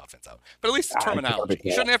throw this offense out. But at least the terminology.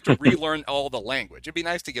 You shouldn't have to relearn all the language. It'd be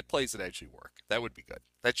nice to get plays that actually work. That would be good.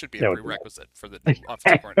 That should be a prerequisite for the new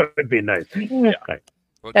offensive coordinator. That would be nice. Yeah. Right.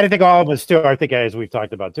 And I think all of us too, I think as we've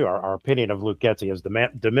talked about too, our opinion of Luke Getsy has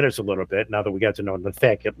diminished a little bit now that we got to know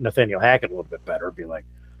Nathaniel Hackett a little bit better. It'd be like,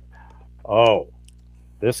 oh,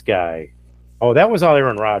 this guy, that was all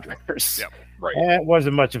Aaron Rodgers. Yeah, right. That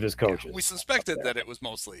wasn't much of his coaches. Yeah, we suspected that it was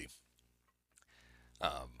mostly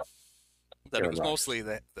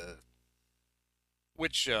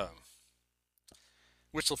which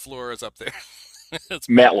LaFleur is up there. It's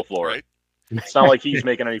Matt LaFleur. Right? It's not like he's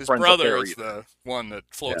making any His friends brother up there is either. the one that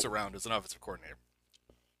floats around as an offensive coordinator.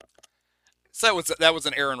 So that was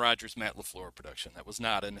an Aaron Rodgers, Matt LaFleur production. That was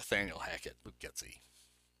not a Nathaniel Hackett, Luke Getsy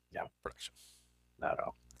production. Not at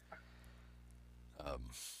all.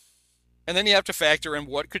 And then you have to factor in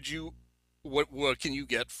what can you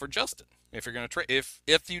get for Justin if you're going to trade.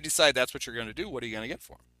 If you decide that's what you're going to do, what are you going to get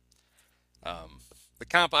for him? The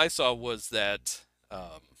comp I saw was that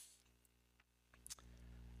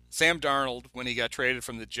Sam Darnold, when he got traded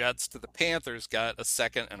from the Jets to the Panthers, got a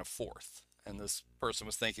 2nd and a 4th. And this person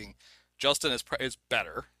was thinking Justin is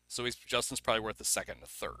better, so Justin's probably worth a 2nd and a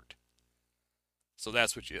 3rd. So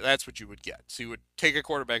that's what you would get. So you would take a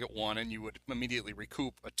quarterback at 1, and you would immediately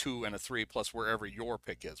recoup a 2 and a 3 plus wherever your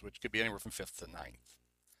pick is, which could be anywhere from 5th to 9th.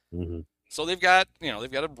 Mm-hmm. So they've got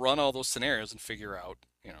to run all those scenarios and figure out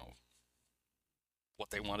what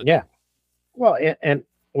they want to do. Yeah. Well, it's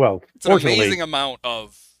an amazing amount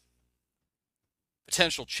of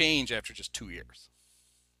potential change after just 2 years.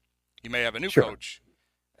 You may have a new coach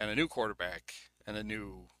and a new quarterback and a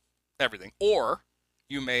new everything, or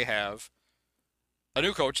you may have a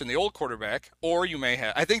new coach and the old quarterback, or you may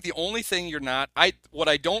have. I think the only thing you're not. What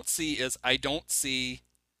I don't see is I don't see.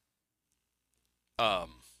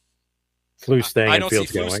 Flus staying. I don't see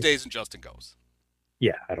Flus stays and Justin goes.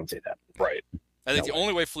 Yeah, I don't see that. Right. I think the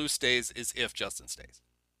only way Flus stays is if Justin stays.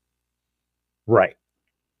 Right.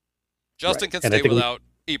 Justin can stay without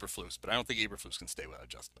Eberflus, but I don't think Eberflus can stay without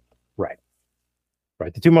Justin. Right.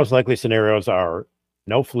 Right. The two most likely scenarios are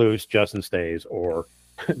no Flus, Justin stays, or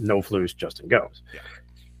no Flus, Justin goes. Yeah.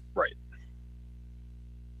 Right.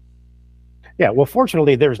 Yeah. Well,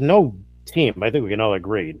 fortunately, there's no team, I think we can all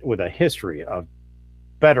agree, with a history of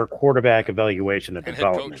better quarterback evaluation and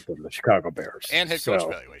development than the Chicago Bears. And head coach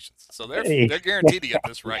evaluations. So they're guaranteed to get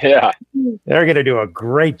this right. Yeah. They're going to do a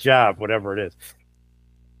great job, whatever it is.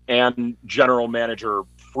 And general manager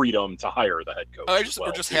freedom to hire the head coach.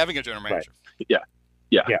 Or just having a general manager. Yeah.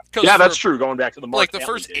 Yeah. Yeah, that's true. Going back to the Mark like the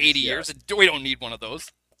Hanley first days, 80 yeah. years, we don't need one of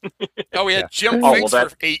those. Oh, we had Jim Oh, Finks well,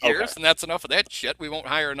 for 8 years, okay. and that's enough of that shit. We won't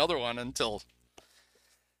hire another one until.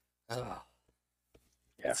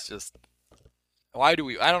 It's just. Why do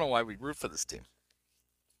we? I don't know why we root for this team.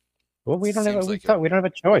 Well, we don't Seems like we don't have a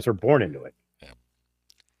choice. We're born into it. Yeah.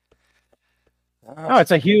 No,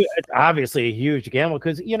 it's obviously a huge gamble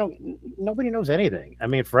because nobody knows anything. I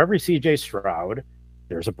mean, for every C.J. Stroud,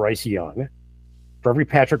 there's a Bryce Young. For every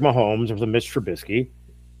Patrick Mahomes, there's a Mitch Trubisky.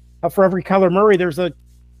 For every Kyler Murray, there's a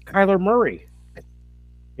Kyler Murray.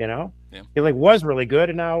 Yeah. He was really good,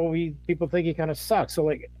 and now people think he kind of sucks.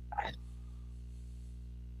 So Yep.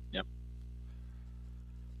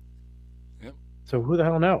 So who the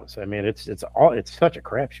hell knows? I mean, it's such a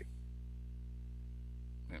crapshoot.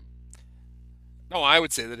 Yeah. No, I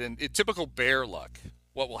would say that in typical Bear luck,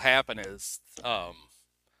 what will happen is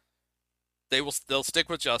they'll stick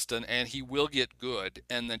with Justin, and he will get good.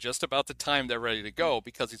 And then just about the time they're ready to go,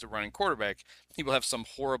 because he's a running quarterback, he will have some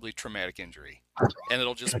horribly traumatic injury, and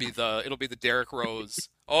it'll just be the Derrick Rose.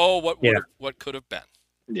 Oh, what could have been?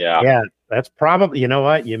 Yeah. Yeah, that's probably. You know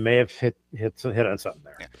what? You may have hit on something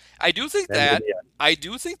there. Yeah. I do think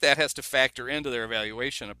that has to factor into their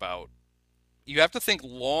evaluation about. You have to think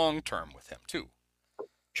long term with him too.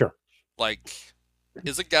 Sure.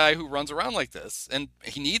 Is a guy who runs around like this, and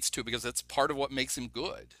he needs to because it's part of what makes him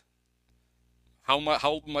good. How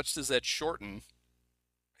much does that shorten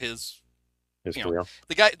his career?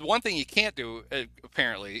 The guy. The one thing you can't do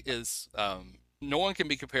apparently is no one can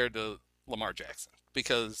be compared to Lamar Jackson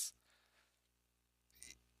because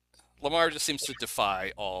Lamar just seems to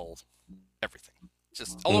defy everything.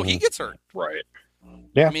 Although he gets hurt, Right.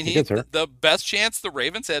 Yeah, I mean, he gets hurt. the best chance the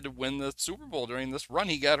Ravens had to win the Super Bowl during this run,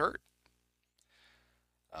 he got hurt.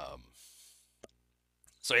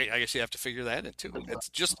 So I guess you have to figure that in too. It's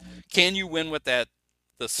just, can you win with the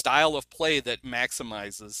style of play that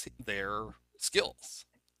maximizes their skills?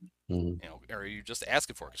 Mm-hmm. Or are you just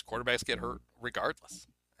asking for it? Because quarterbacks get hurt regardless.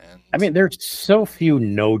 And I mean, there's so few,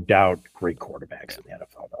 no doubt, great quarterbacks in the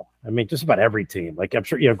NFL, though. I mean, just about every team. I'm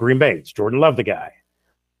sure, Green Bay, it's Jordan Love, the guy.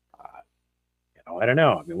 I don't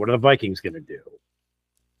know. I mean, what are the Vikings going to do?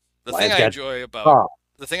 The thing I enjoy about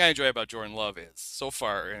Jordan Love is, so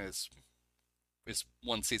far in his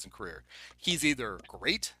one season career, he's either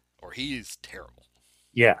great or he's terrible.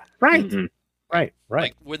 Yeah. Right. Mm-hmm.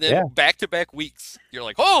 Right. Within back-to-back weeks, you're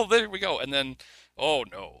like, oh, there we go. And then, oh,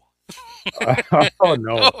 no. Oh,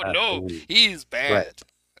 no. Oh, no. He's bad.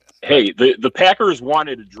 Right. Hey, the Packers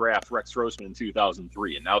wanted to draft Rex Grossman in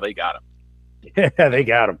 2003, and now they got him. Yeah, they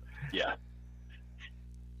got him. Yeah.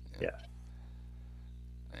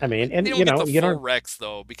 I mean, and you don't get the full Rex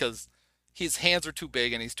though, because his hands are too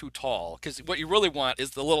big and he's too tall. Because what you really want is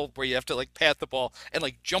the little where you have to pat the ball and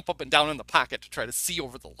jump up and down in the pocket to try to see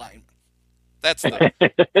over the lineman. That's the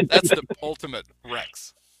ultimate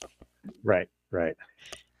Rex. Right.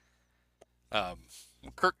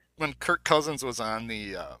 When Kirk Cousins was on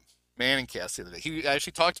the Manning cast the other day, he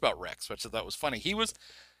actually talked about Rex, which I thought was funny. He was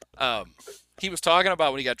talking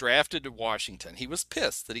about when he got drafted to Washington. He was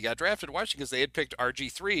pissed that he got drafted to Washington because they had picked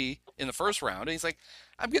RG3 in the first round. And he's like,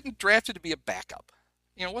 I'm getting drafted to be a backup.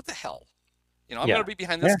 What the hell? I'm going to be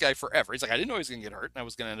behind this guy forever. He's like, I didn't know he was going to get hurt, and I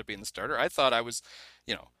was going to end up being the starter. I thought I was,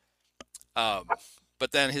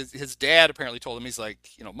 but then his dad apparently told him, he's like,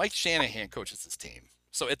 Mike Shanahan coaches this team.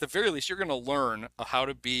 So at the very least, you're going to learn how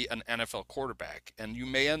to be an NFL quarterback, and you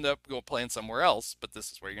may end up playing somewhere else, but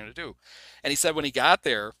this is what you're going to do. And he said when he got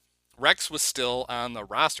there, Rex was still on the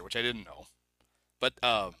roster, which I didn't know. But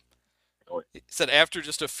he said after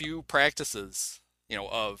just a few practices,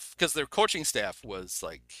 because their coaching staff was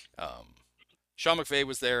Sean McVay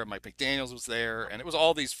was there, Mike McDaniels was there, and it was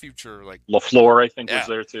all these future LaFleur, I think, was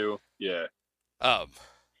there too. Yeah.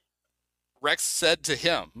 Rex said to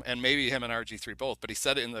him, and maybe him and RG3 both, but he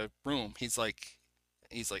said it in the room. He's like,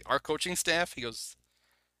 our coaching staff. He goes,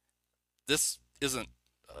 this isn't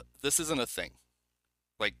a thing.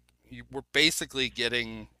 We're basically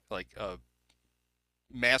getting a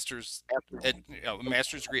master's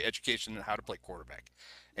degree education in how to play quarterback,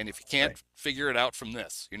 and if you can't figure it out from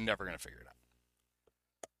this, you're never going to figure it out.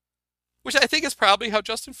 Which I think is probably how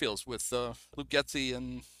Justin feels with Luke Getsy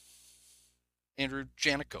and Andrew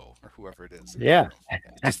Janico or whoever it is. Yeah.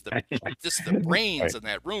 Just the brains in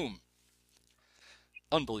that room.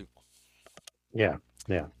 Unbelievable. Yeah.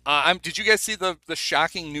 Did you guys see the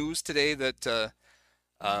shocking news today that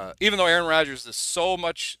even though Aaron Rodgers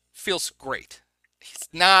feels great, he's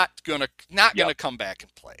not gonna come back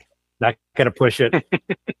and play. Not gonna push it.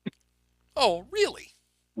 Oh, really?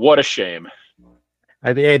 What a shame.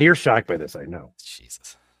 Ed, you're shocked by this, I know.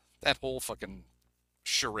 Jesus, that whole fucking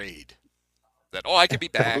charade. That I could be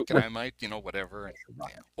back and I might, whatever. And,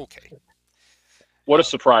 yeah, okay. What a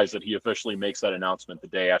surprise that he officially makes that announcement the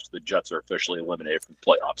day after the Jets are officially eliminated from the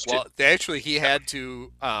playoffs. Well, he had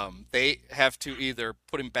to. They have to either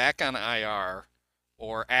put him back on IR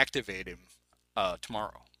or activate him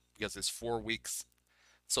tomorrow because it's 4 weeks.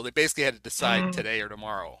 So they basically had to decide today or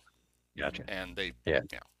tomorrow. Gotcha. And they, yeah.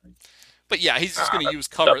 But yeah, he's just going to use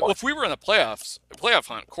cover. Well, if we were in the playoff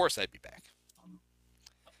hunt, of course I'd be back.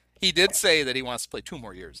 He did say that he wants to play 2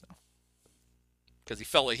 more years now. Because he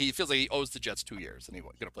feels like he owes the Jets 2 years, and he's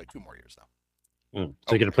going to play 2 more years now. So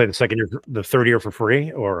he's going to play the second year, the third year for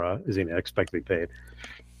free, or is he going to expect to be paid?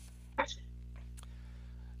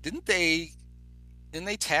 Didn't they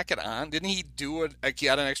tack it on? Didn't he do it? Like he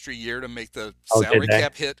got an extra year to make the salary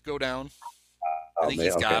cap hit go down. I think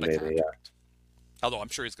he's got a contract. Yeah. Although I'm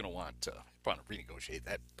sure he's going to want to renegotiate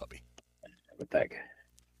that puppy. I would think.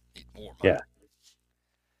 Need more money. Yeah.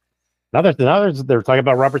 Now they're talking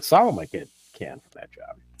about Robert Saleh might get canned from that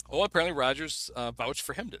job. Oh, apparently Rodgers vouched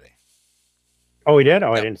for him today. Oh, he did?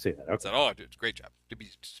 Oh, I didn't see that. Okay. Said, dude, great job. It'd be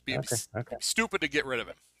stupid to get rid of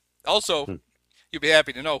him. Also, you'd be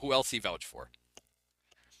happy to know who else he vouched for.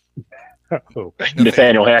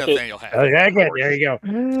 Nathaniel Hackett. There you go.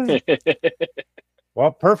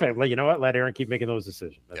 Well, perfect. You know what? Let Aaron keep making those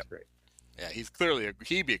decisions. That's great. Yeah, he's clearly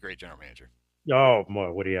he'd be a great general manager. Oh,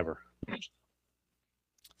 boy, would he ever?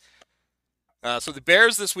 So the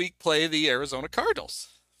Bears this week play the Arizona Cardinals,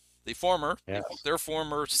 their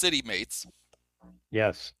former city mates.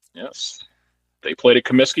 Yes. They played at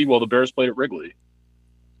Comiskey while the Bears played at Wrigley.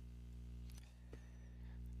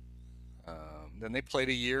 Then they played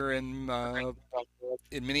a year in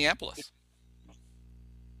Minneapolis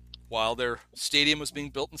while their stadium was being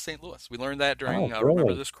built in St. Louis. We learned that during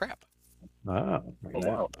Remember This Crap. Wow.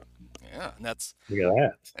 Yeah, and that's look at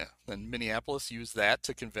that. Yeah, and Minneapolis used that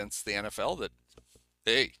to convince the NFL that,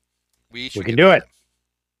 hey, we can do it.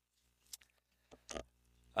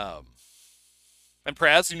 And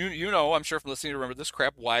Praz, you know, I'm sure from listening to Remember This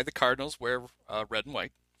Crap, why the Cardinals wear red and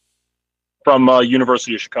white. From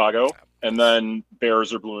University of Chicago, and then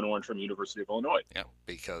Bears are blue and orange from University of Illinois. Yeah,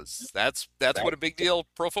 because that's what a big deal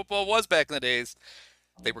pro football was back in the days.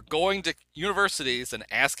 They were going to universities and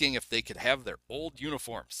asking if they could have their old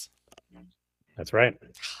uniforms. That's right.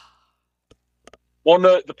 Well,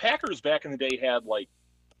 the Packers back in the day had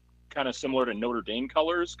kind of similar to Notre Dame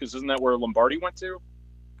colors, because isn't that where Lombardi went to?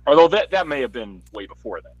 Although that may have been way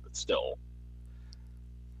before that, but still.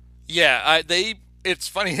 Yeah, it's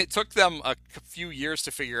funny. It took them a few years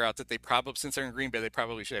to figure out that they probably, since they're in Green Bay, they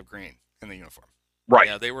probably should have green in the uniform. Right.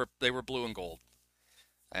 Yeah, they were blue and gold.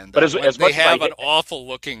 And but as they have an awful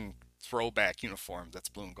looking throwback uniform that's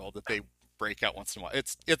blue and gold that they break out once in a while.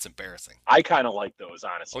 It's embarrassing. I kind of like those,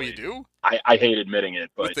 honestly. Oh, you do? I hate admitting it,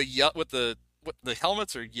 but the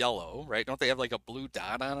helmets are yellow, right? Don't they have like a blue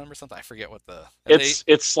dot on them or something? I forget what the.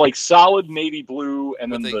 It's like solid navy blue,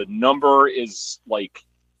 and then the number is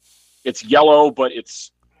it's yellow, but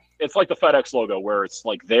it's like the FedEx logo where it's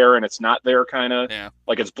like there and it's not there, kind of. Yeah.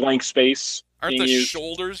 Like it's blank space. Aren't the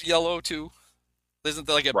shoulders yellow too? Isn't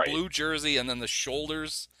there like a blue jersey and then the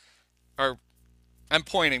shoulders are? I'm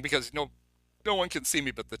pointing because no one can see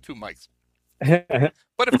me but the two mics.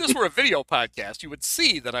 But if this were a video podcast, you would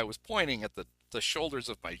see that I was pointing at the shoulders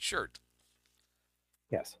of my shirt.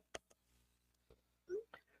 Yes.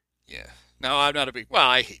 Yeah. No, I'm not a big. Well,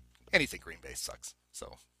 I hate anything Green Bay sucks.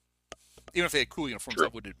 So even if they had cool uniforms, I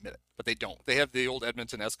would admit it. But they don't. They have the old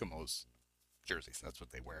Edmonton Eskimos jerseys. That's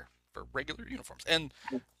what they wear for regular uniforms. And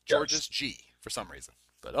George's G for some reason.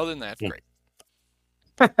 But other than that, great.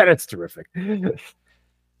 That's terrific.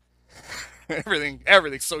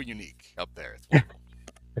 Everything's so unique up there. It's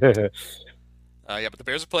wonderful. But the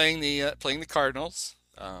Bears are playing the Cardinals.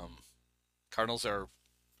 Cardinals are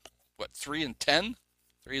 3-10,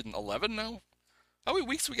 3-11 now. How many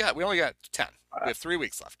weeks we got? We only got 10. We have 3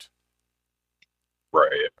 weeks left.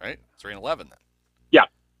 Right. 3-11 then. Yeah,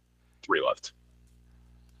 3 left.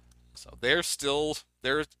 So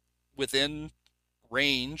they're within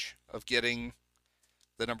range of getting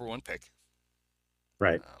the number 1 pick.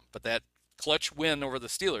 Right. But that clutch win over the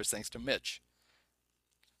Steelers, thanks to Mitch,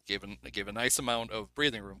 gave a nice amount of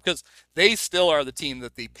breathing room, because they still are the team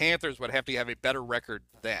that the Panthers would have to have a better record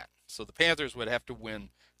than. So the Panthers would have to win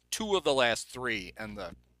 2 of the last 3, and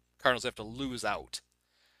the Cardinals have to lose out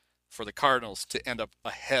for the Cardinals to end up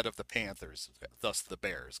ahead of the Panthers, thus the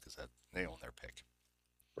Bears, because they own their pick.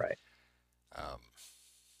 Right.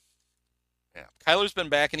 Yeah. Kyler's been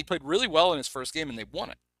back, and he played really well in his first game, and they won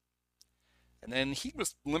it. And then he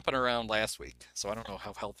was limping around last week, so I don't know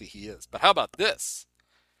how healthy he is. But how about this?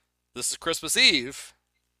 This is Christmas Eve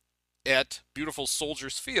at beautiful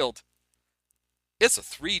Soldiers Field. It's a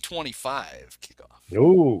 3:25 kickoff.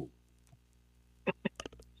 Ooh.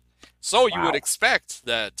 So you would expect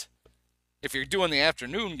that if you're doing the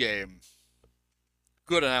afternoon game,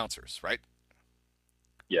 good announcers, right?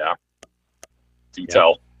 Yeah. Do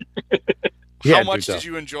tell. How much did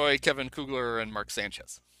you enjoy Kevin Kugler and Mark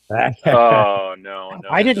Sanchez? Oh, no.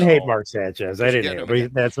 I didn't hate Mark Sanchez. I didn't hate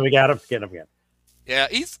him. That's we got to get him again. Yeah,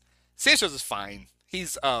 Sanchez is fine.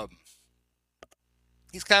 He's kind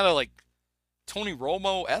of like Tony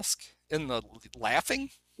Romo-esque in the laughing.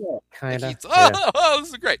 Yeah, kind of. Oh, this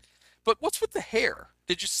is great. But what's with the hair?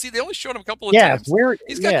 Did you see? They only showed him a couple of times.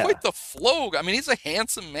 He's got quite the flow. I mean, he's a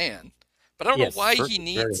handsome man, but I don't know why he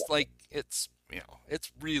needs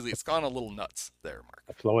it's gone a little nuts there, Mark.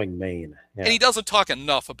 A flowing mane. Yeah. And he doesn't talk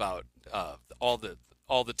enough about all the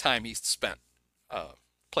time he's spent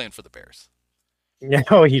playing for the Bears.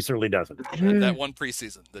 No, he certainly doesn't. That one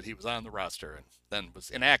preseason that he was on the roster and then was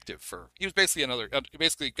inactive he was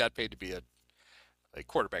basically got paid to be a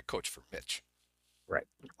quarterback coach for Mitch. Right.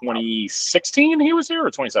 2016 he was here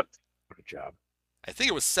or 2017? Good job. I think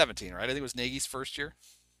it was 17, right? I think it was Nagy's first year.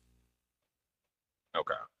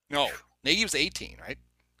 Okay. No, Nagy was 18, right?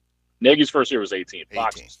 Nagy's first year was 18.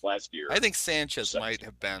 Fox was last year. I think Sanchez 17. Might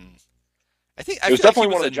have been. It was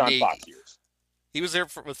definitely one of the John Fox years. He was there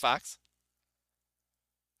with Fox?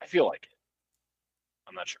 I feel like it.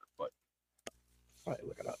 I'm not sure, but. All right,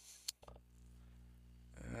 look it up.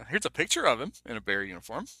 Here's a picture of him in a Bear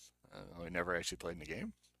uniform. He never actually played in the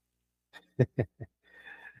game.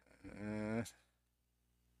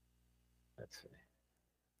 Let's see.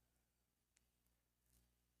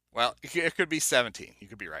 Well, it could be 17. You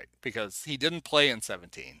could be right because he didn't play in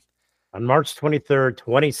 17. On March 23rd,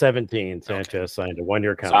 2017, Sanchez signed a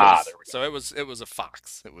 1-year contract. So it was a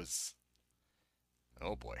Fox. It was.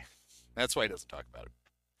 Oh boy, that's why he doesn't talk about it.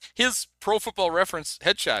 His Pro Football Reference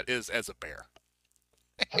headshot is as a bear.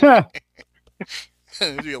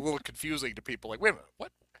 It'd be a little confusing to people. Like, wait a minute,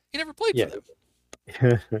 what? He never played for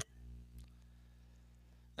them.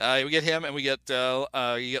 We get him, and we get you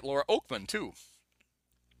get Laura Oakman too.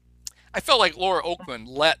 I felt like Laura Oakman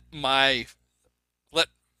let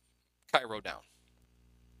Cairo down.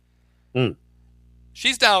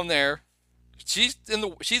 She's down there. She's in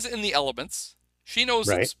the elements. She knows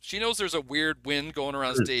there's a weird wind going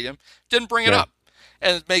around the stadium. Didn't bring it up.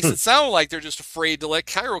 And it makes it sound like they're just afraid to let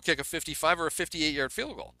Cairo kick a 55 or a 58-yard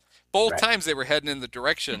field goal. Both times they were heading in the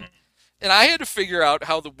direction. And I had to figure out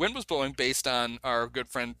how the wind was blowing based on our good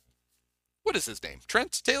friend, what is his name?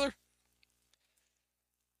 Trent Taylor?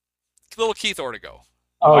 Little Keith Ortego.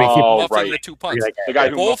 Oh, right. The 2 punts. The guy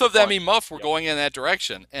both of them he muffed were going in that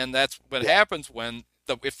direction. And that's what happens when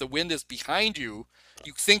if the wind is behind you,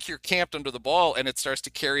 you think you're camped under the ball, and it starts to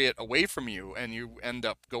carry it away from you, and you end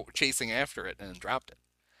up chasing after it and dropped it.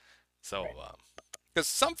 So, because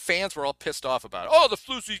some fans were all pissed off about it. Oh, the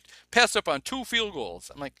Flusy passed up on 2 field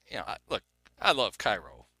goals. I'm like, look, I love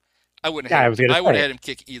Cairo. I wouldn't have had him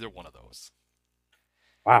kick either one of those.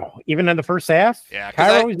 Wow, even in the first half? Yeah,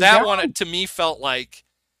 because that one to me felt like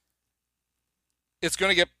it's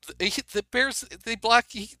going to get the Bears. They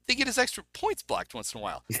get his extra points blocked once in a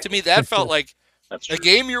while. To me, that felt like a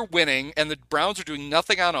game you're winning, and the Browns are doing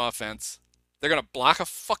nothing on offense. They're going to block a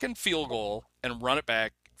fucking field goal and run it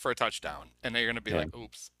back for a touchdown, and they're going to be like,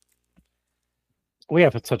 "Oops." We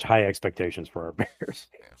have such high expectations for our Bears.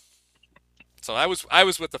 Yeah. So I was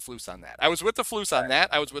with the Flus on that. I was with the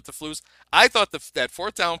Flus. I thought that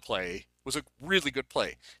fourth down play was a really good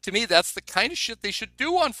play. To me, that's the kind of shit they should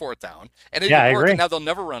do on fourth down. And it didn't work, and now they'll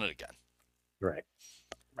never run it again. Right.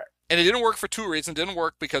 And it didn't work for 2 reasons. It didn't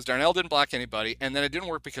work because Darnell didn't block anybody, and then it didn't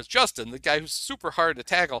work because Justin, the guy who's super hard to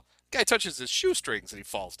tackle, the guy touches his shoestrings and he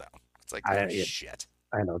falls down. It's like, shit.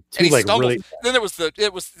 I know. And he stumbled. Then it was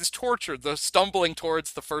this torture, the stumbling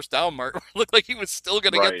towards the first down mark. It looked like he was still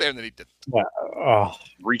going to get there, and then he didn't. Yeah.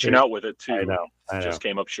 Reaching out with it too. I know. Just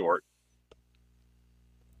came up short.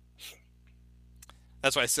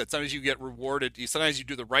 That's why I said sometimes you get rewarded. Sometimes you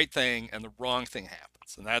do the right thing and the wrong thing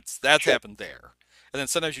happens, and that's happened there. And then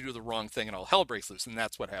sometimes you do the wrong thing and all hell breaks loose, and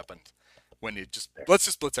that's what happened when you let's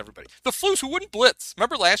just blitz everybody. The Flus who wouldn't blitz.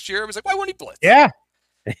 Remember last year? It was like, why wouldn't he blitz? Yeah.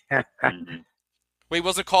 Well, he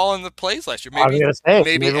wasn't calling the plays last year. Maybe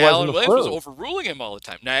Alan Williams was overruling him all the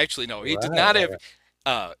time. No, actually, no. He did not have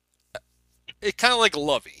it kind of like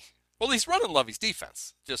Lovey. Well, he's running Lovey's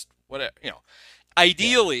defense. Just whatever,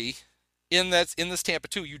 Ideally, in this Tampa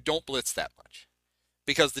 2, you don't blitz that much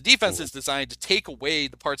because the defense is designed to take away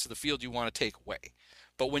the parts of the field you want to take away.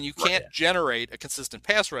 But when you can't generate a consistent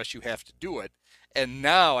pass rush, you have to do it. And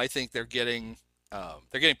now I think they're getting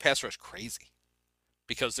pass rush crazy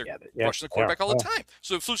because they're rushing the quarterback all the time.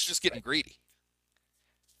 So Flus is just getting greedy.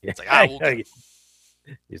 It's like,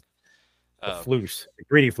 he's Flus,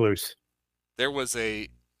 greedy Flus. There was and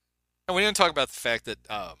we didn't talk about the fact that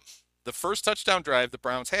the first touchdown drive the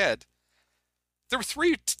Browns had, there were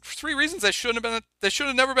three reasons that should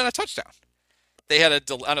have never been a touchdown. They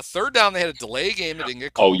had on a third down, they had a delay game that didn't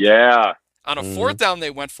get called. Oh yeah. On a fourth down, they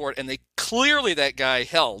went for it, and they clearly that guy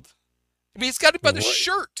held. I mean, he's got it by the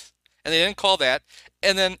shirt, and they didn't call that.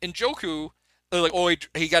 And then Njoku, they're like, oh,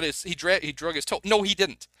 he drug his toe. No, he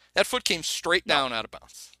didn't. That foot came straight down out of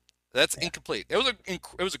bounds. That's incomplete. It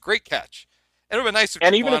was a great catch. And it would have been nice if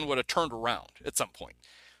Juwan would have turned around at some point.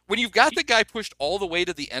 When you've got the guy pushed all the way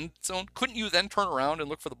to the end zone, couldn't you then turn around and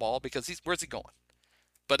look for the ball? Because where's he going?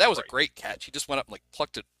 But that was a great catch. He just went up and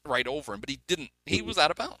plucked it right over him, but he didn't. He was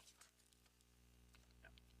out of bounds.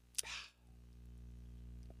 I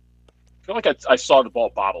feel like I saw the ball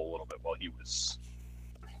bobble a little bit while he was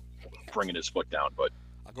bringing his foot down, but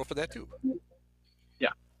I'll go for that too.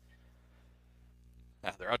 Yeah.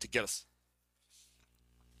 They're out to get us.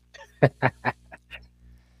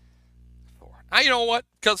 You know what?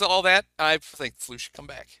 Because of all that, I think Flus should come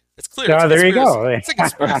back. It's clear. There you go. It's a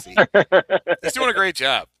conspiracy. He's doing a great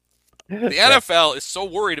job. The NFL is so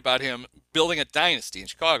worried about him building a dynasty in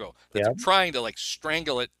Chicago that they're trying to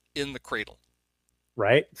strangle it in the cradle.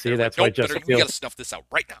 Right. See, that's why Justin we got to snuff this out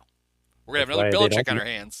right now. We're gonna have another Belichick on our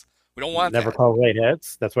hands. We don't want never call late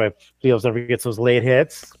hits. That's why Fields never gets those late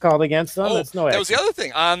hits called against them. That was the other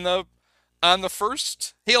thing on the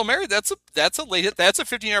first Hail Mary. That's a late hit. That's a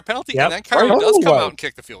 15-yard penalty, and then Kyrie does come out and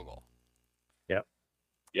kick the field goal. Yep.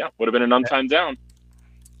 Yeah, would have been an untimed down.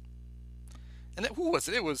 And who was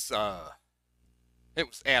it? It was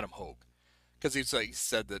Adam Hogue, because he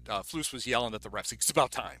said that Flus was yelling at the refs. It's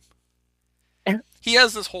about time. He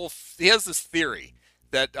has this theory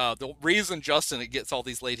that the reason Justin gets all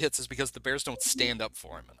these late hits is because the Bears don't stand up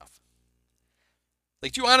for him enough.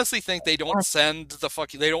 Like, do you honestly think they don't send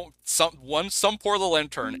some poor little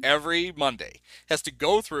intern every Monday has to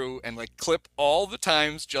go through and clip all the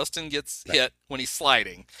times Justin gets hit when he's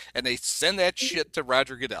sliding, and they send that shit to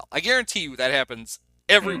Roger Goodell? I guarantee you that happens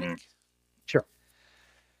every week. Sure.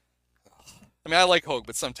 I mean, I like Hogue,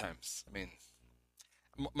 but sometimes,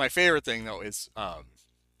 my favorite thing though is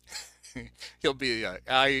he'll be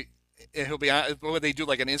when they do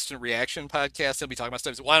an instant reaction podcast. He'll be talking about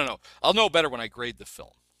stuff. Well, I don't know. I'll know better when I grade the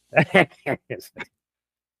film. It's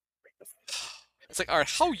all right.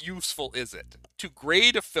 How useful is it to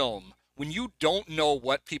grade a film when you don't know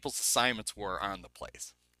what people's assignments were on the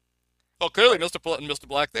plays? Well, clearly Mr.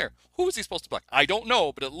 Black there. Who was he supposed to block? I don't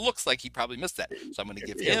know, but it looks like he probably missed that. So I'm going to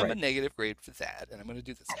give him a negative grade for that, and I'm going to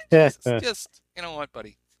do this. Just, you know what,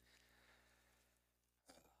 buddy?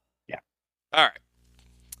 Yeah. All right.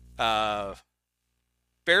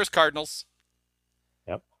 Bears Cardinals.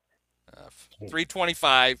 Yep.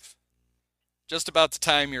 3:25. Just about the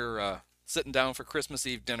time you're sitting down for Christmas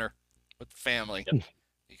Eve dinner with the family. Yep.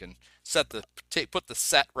 You can put the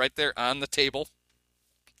set right there on the table.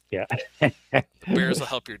 Yeah. The Bears will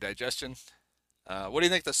help your digestion. What do you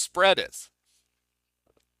think the spread is?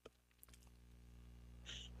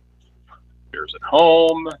 Bears at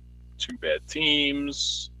home. Two bad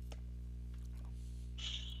teams.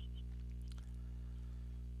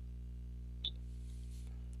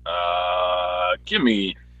 Give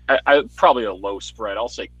me I probably a low spread. I'll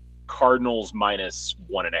say Cardinals minus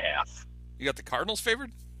 1.5. You got the Cardinals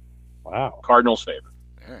favored? Wow. Cardinals favored.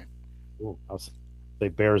 All right. Ooh, I'll say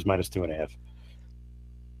Bears minus 2.5.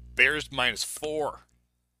 Bears minus 4.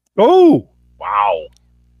 Oh! Wow.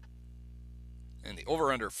 And the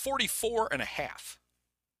over-under 44.5.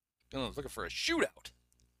 Looking for a shootout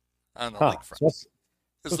on the lakefront. It's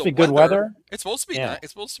supposed to be good weather. It's supposed to be.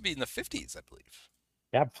 It's supposed to be in the 50s, I believe.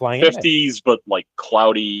 Yeah, flying 50s, but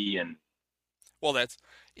cloudy and. Well, that's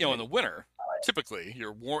in the winter. Typically,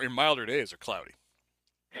 your milder days are cloudy.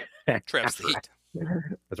 Traps the heat.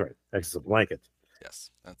 That's right. Extra blanket.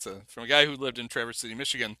 Yes, that's from a guy who lived in Traverse City,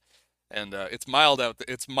 Michigan, and it's mild out there.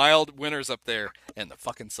 It's mild winters up there, and the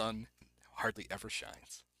fucking sun hardly ever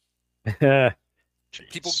shines.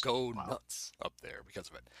 People go nuts up there because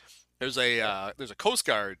of it. There's a Coast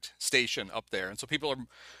Guard station up there, and so people are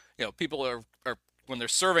when they're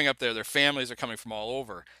serving up there, their families are coming from all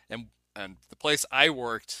over. And the place I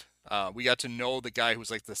worked, we got to know the guy who was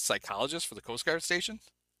the psychologist for the Coast Guard station.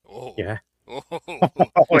 Oh yeah. Oh,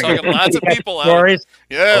 talking lots of people out.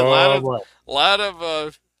 Yeah, a lot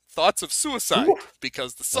of thoughts of suicide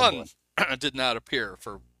because the sun did not appear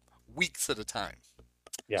for weeks at a time.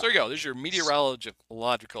 Yeah. So there you go. There's your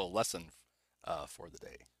meteorological lesson for the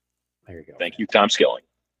day. There you go. Thank you, Tom Skilling.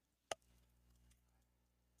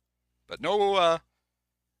 But no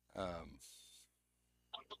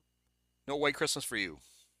white Christmas for you.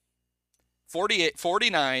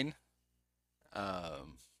 49, light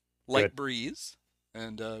Good. breeze,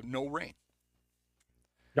 and no rain.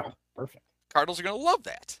 Oh, perfect. Cardinals are going to love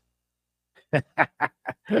that.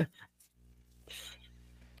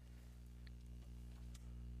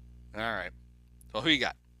 All right. Well, who you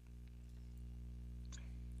got?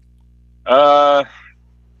 I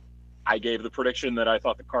gave the prediction that I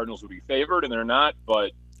thought the Cardinals would be favored, and they're not,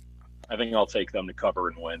 but I think I'll take them to cover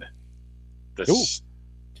and win. This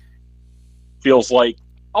feels like,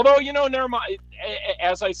 although, never mind.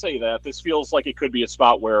 As I say that, this feels like it could be a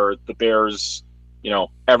spot where the Bears,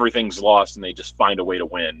 everything's lost and they just find a way to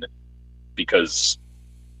win because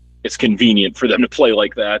it's convenient for them to play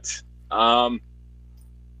like that.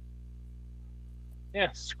 Yeah,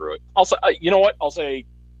 screw it. Also, you know what? I'll say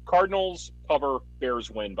Cardinals cover, Bears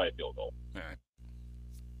win by a field goal. All right.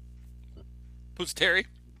 Who's Terry?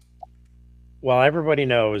 Well, everybody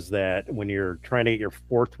knows that when you're trying to get your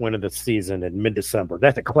fourth win of the season in mid-December,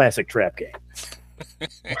 that's a classic trap game.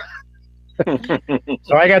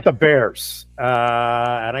 So I got the Bears,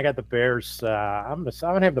 and I got the Bears. I'm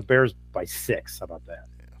gonna have the Bears by 6. How about that?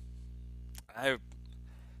 Yeah.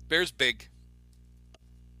 Bears big.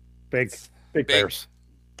 Big Bears.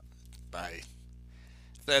 By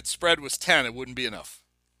if that spread was 10, it wouldn't be enough.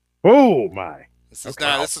 Oh my! This is Okay.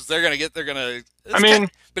 not. This is they're gonna get. They're gonna.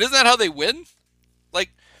 But isn't that how they win? Like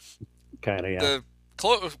Kind of, yeah.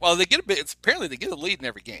 Well, they get a bit. It's apparently they get a lead in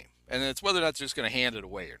every game, and it's whether or not they're just going to hand it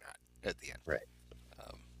away or not at the end. Right.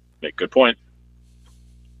 Good point.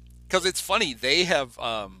 Because it's funny, they have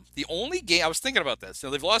the only game I was thinking about this.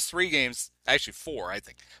 They've lost 3 games, actually 4, I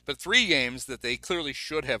think, but 3 games that they clearly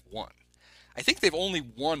should have won. I think they've only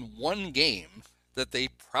won 1 game that they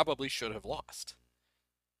probably should have lost.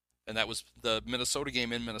 And that was the Minnesota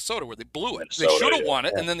game in Minnesota where they blew it. They should have won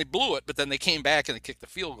it, and then they blew it, but then they came back and they kicked the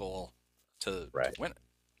field goal to win it.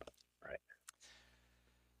 Right.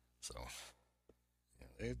 So,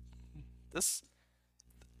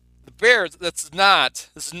 the Bears, this is not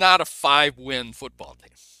a 5-win football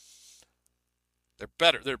team. They're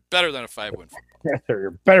better. They're better than a 5-win football team.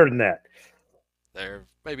 They're better than that. They're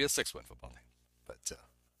maybe a 6-win football team.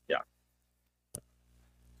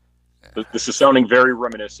 But This is sounding very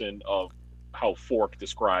reminiscent of how Fork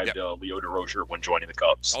described Leo DeRozier when joining the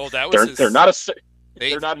Cubs. Oh, that was they're not an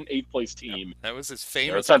 8th place team. Yeah, that was his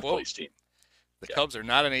famous they're a 10th quote. place team. The Cubs are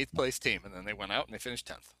not an 8th place team, and then they went out and they finished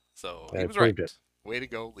 10th. So he was pretty right. good. Way to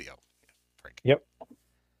go, Leo. Frank. Yep.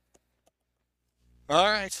 All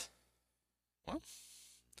right. Well,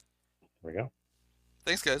 There we go.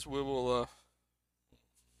 thanks, guys. We will.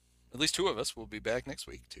 At least 2 of us will be back next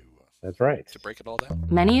week to. That's right. To break it all down.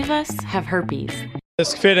 Many of us have herpes.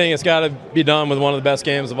 It's fitting. It's got to be done with one of the best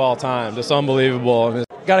games of all time. Just unbelievable.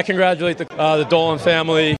 Got to congratulate the Dolan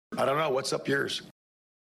family. I don't know. What's up yours?